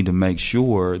do need to make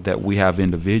sure that we have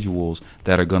individuals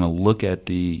that are going to look at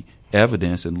the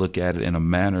evidence and look at it in a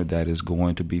manner that is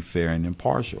going to be fair and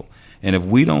impartial. And if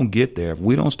we don't get there, if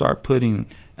we don't start putting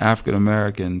African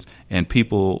Americans and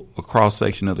people across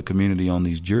section of the community on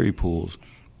these jury pools,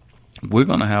 we're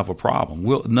going to have a problem.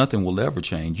 Nothing will ever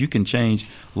change. You can change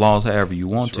laws however you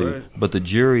want to, but the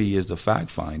jury is the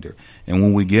fact finder. And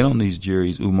when we get on these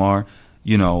juries, Umar,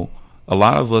 you know, a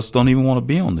lot of us don't even want to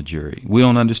be on the jury. We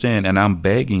don't understand, and I'm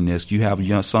begging this. You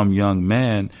have some young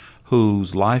man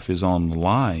whose life is on the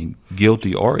line,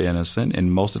 guilty or innocent,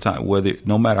 and most of the time,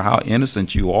 no matter how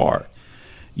innocent you are,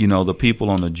 you know, the people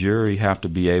on the jury have to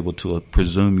be able to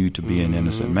presume you to be an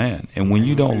innocent man. And when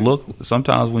you don't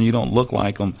sometimes when you don't look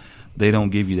like them, they don't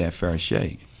give you that fair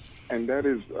shake. And that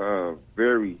is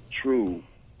very true.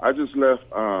 I just left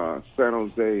San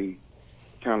Jose,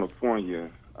 California,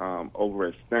 over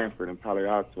at Stanford and Palo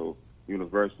Alto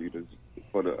University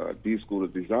for the D School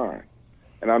of Design.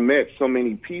 And I met so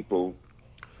many people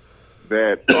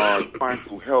that are trying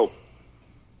to help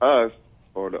us,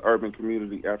 or the urban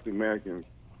community, African Americans,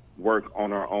 work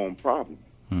on our own problems.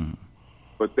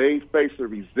 But they face a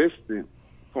resistance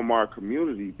from our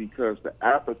community because the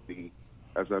apathy,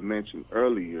 as I mentioned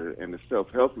earlier, and the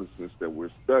self-helplessness that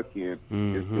we're stuck in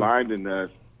is blinding us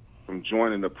from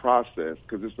joining the process.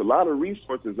 Because there's a lot of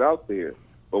resources out there,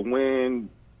 but when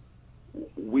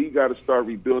we got to start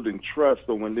rebuilding trust,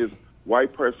 so when this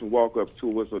white person walk up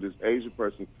to us or this Asian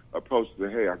person approaches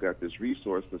and, hey, I got this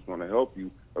resource that's going to help you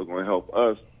or going to help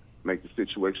us make the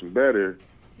situation better,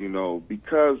 you know,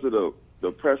 because of the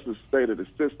oppressive state of the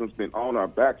system's been on our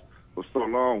backs for so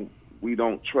long, we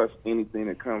don't trust anything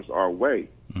that comes our way.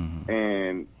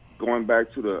 And going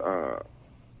back to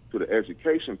the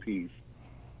education piece,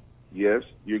 yes,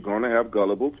 you're going to have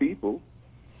gullible people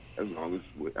as long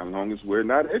as we're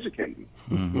not educating.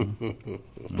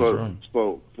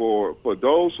 For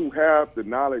those who have the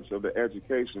knowledge of the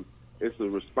education, it's a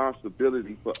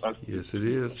responsibility for us. Yes, it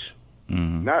is.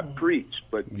 Not preach,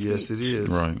 but yes, teach. it is.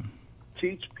 Right.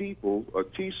 Teach people, or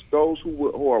teach those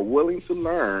who are willing to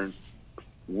learn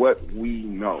what we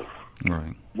know.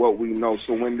 Right. What we know.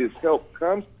 So when this help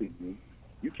comes to you,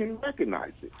 you can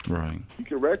recognize it. Right. You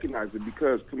can recognize it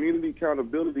because community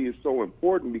accountability is so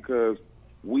important because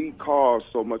we cause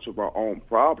so much of our own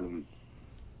problems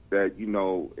that, you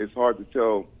know, it's hard to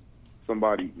tell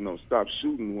somebody, you know, stop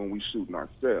shooting when we shooting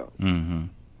ourselves.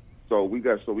 So we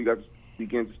got to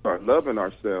begin to start loving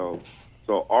ourselves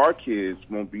so our kids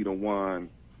won't be the one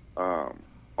on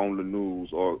the news,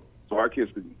 or so our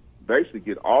kids could basically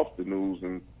get off the news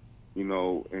and, you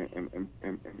know,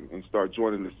 and start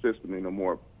joining the system in a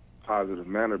more positive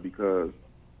manner, because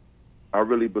I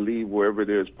really believe wherever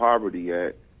there's poverty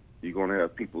at, you're going to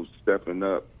have people stepping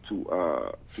up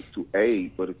to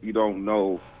aid. But if you don't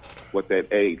know what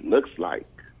that aid looks like,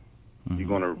 you're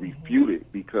going to refute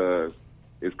it because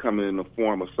it's coming in the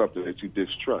form of something that you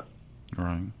distrust.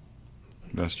 Right.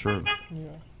 That's true. Yeah.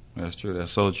 That's true.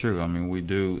 That's so true. I mean, we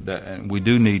do that, and we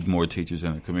do need more teachers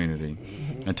in the community,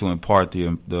 and to impart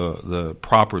the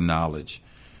proper knowledge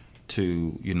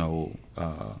to, you know,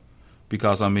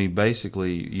 because I mean,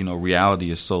 basically, you know,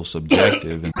 reality is so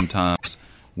subjective, and sometimes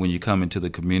when you come into the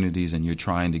communities and you're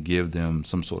trying to give them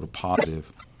some sort of positive.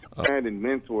 And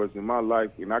mentors in my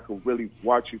life, and I could really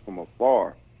watch you from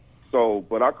afar. So,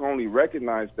 but I can only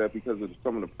recognize that because of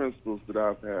some of the principles that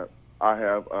I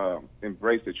have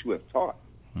embraced that you have taught.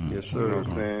 Yes, sir. You know what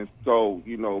I'm saying? So,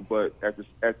 you know, but at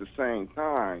the same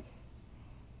time,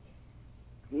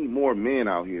 we need more men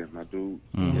out here, my dude.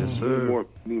 Yes, sir.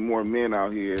 Need more men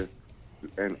out here.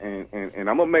 And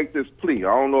I'm going to make this plea.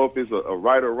 I don't know if it's a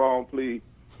right or wrong plea.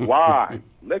 Why?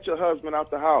 Let your husband out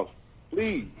the house.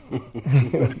 Please.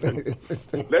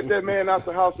 Let that man out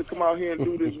the house to come out here and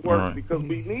do this work because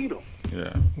we need him.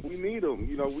 Yeah. We need them.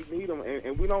 You know, we need them.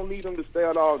 And we don't need them to stay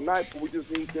out all night, but we just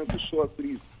need them to show up to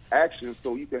these actions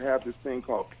so you can have this thing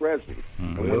called presence.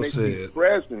 And when they see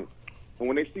presence, and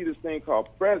when they see this thing called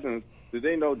presence, do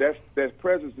they know that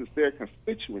presence is their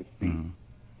constituency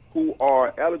who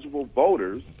are eligible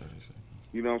voters,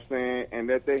 you know what I'm saying, and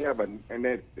that they have and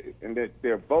that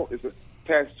their vote is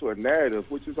attached to a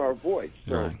narrative, which is our voice.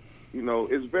 So, you know,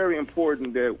 it's very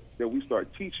important that we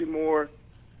start teaching more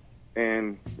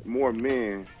and more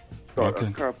men start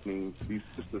accompanying these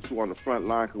sisters who are on the front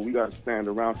line, because we got to stand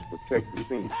around to protect the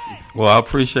team. Well, I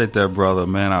appreciate that, brother,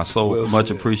 man. I so much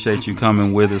appreciate you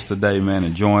coming with us today, man,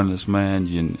 and joining us, man,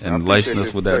 and lacing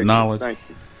us with that knowledge. Thank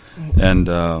you. And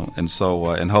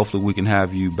hopefully we can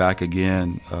have you back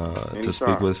again to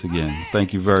speak with us again.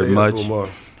 Thank you very much.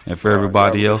 And for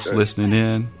everybody else listening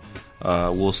in,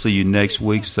 we'll see you next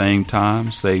week, same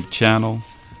time, same channel.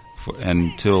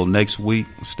 Until next week,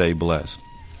 stay blessed.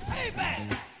 Hey,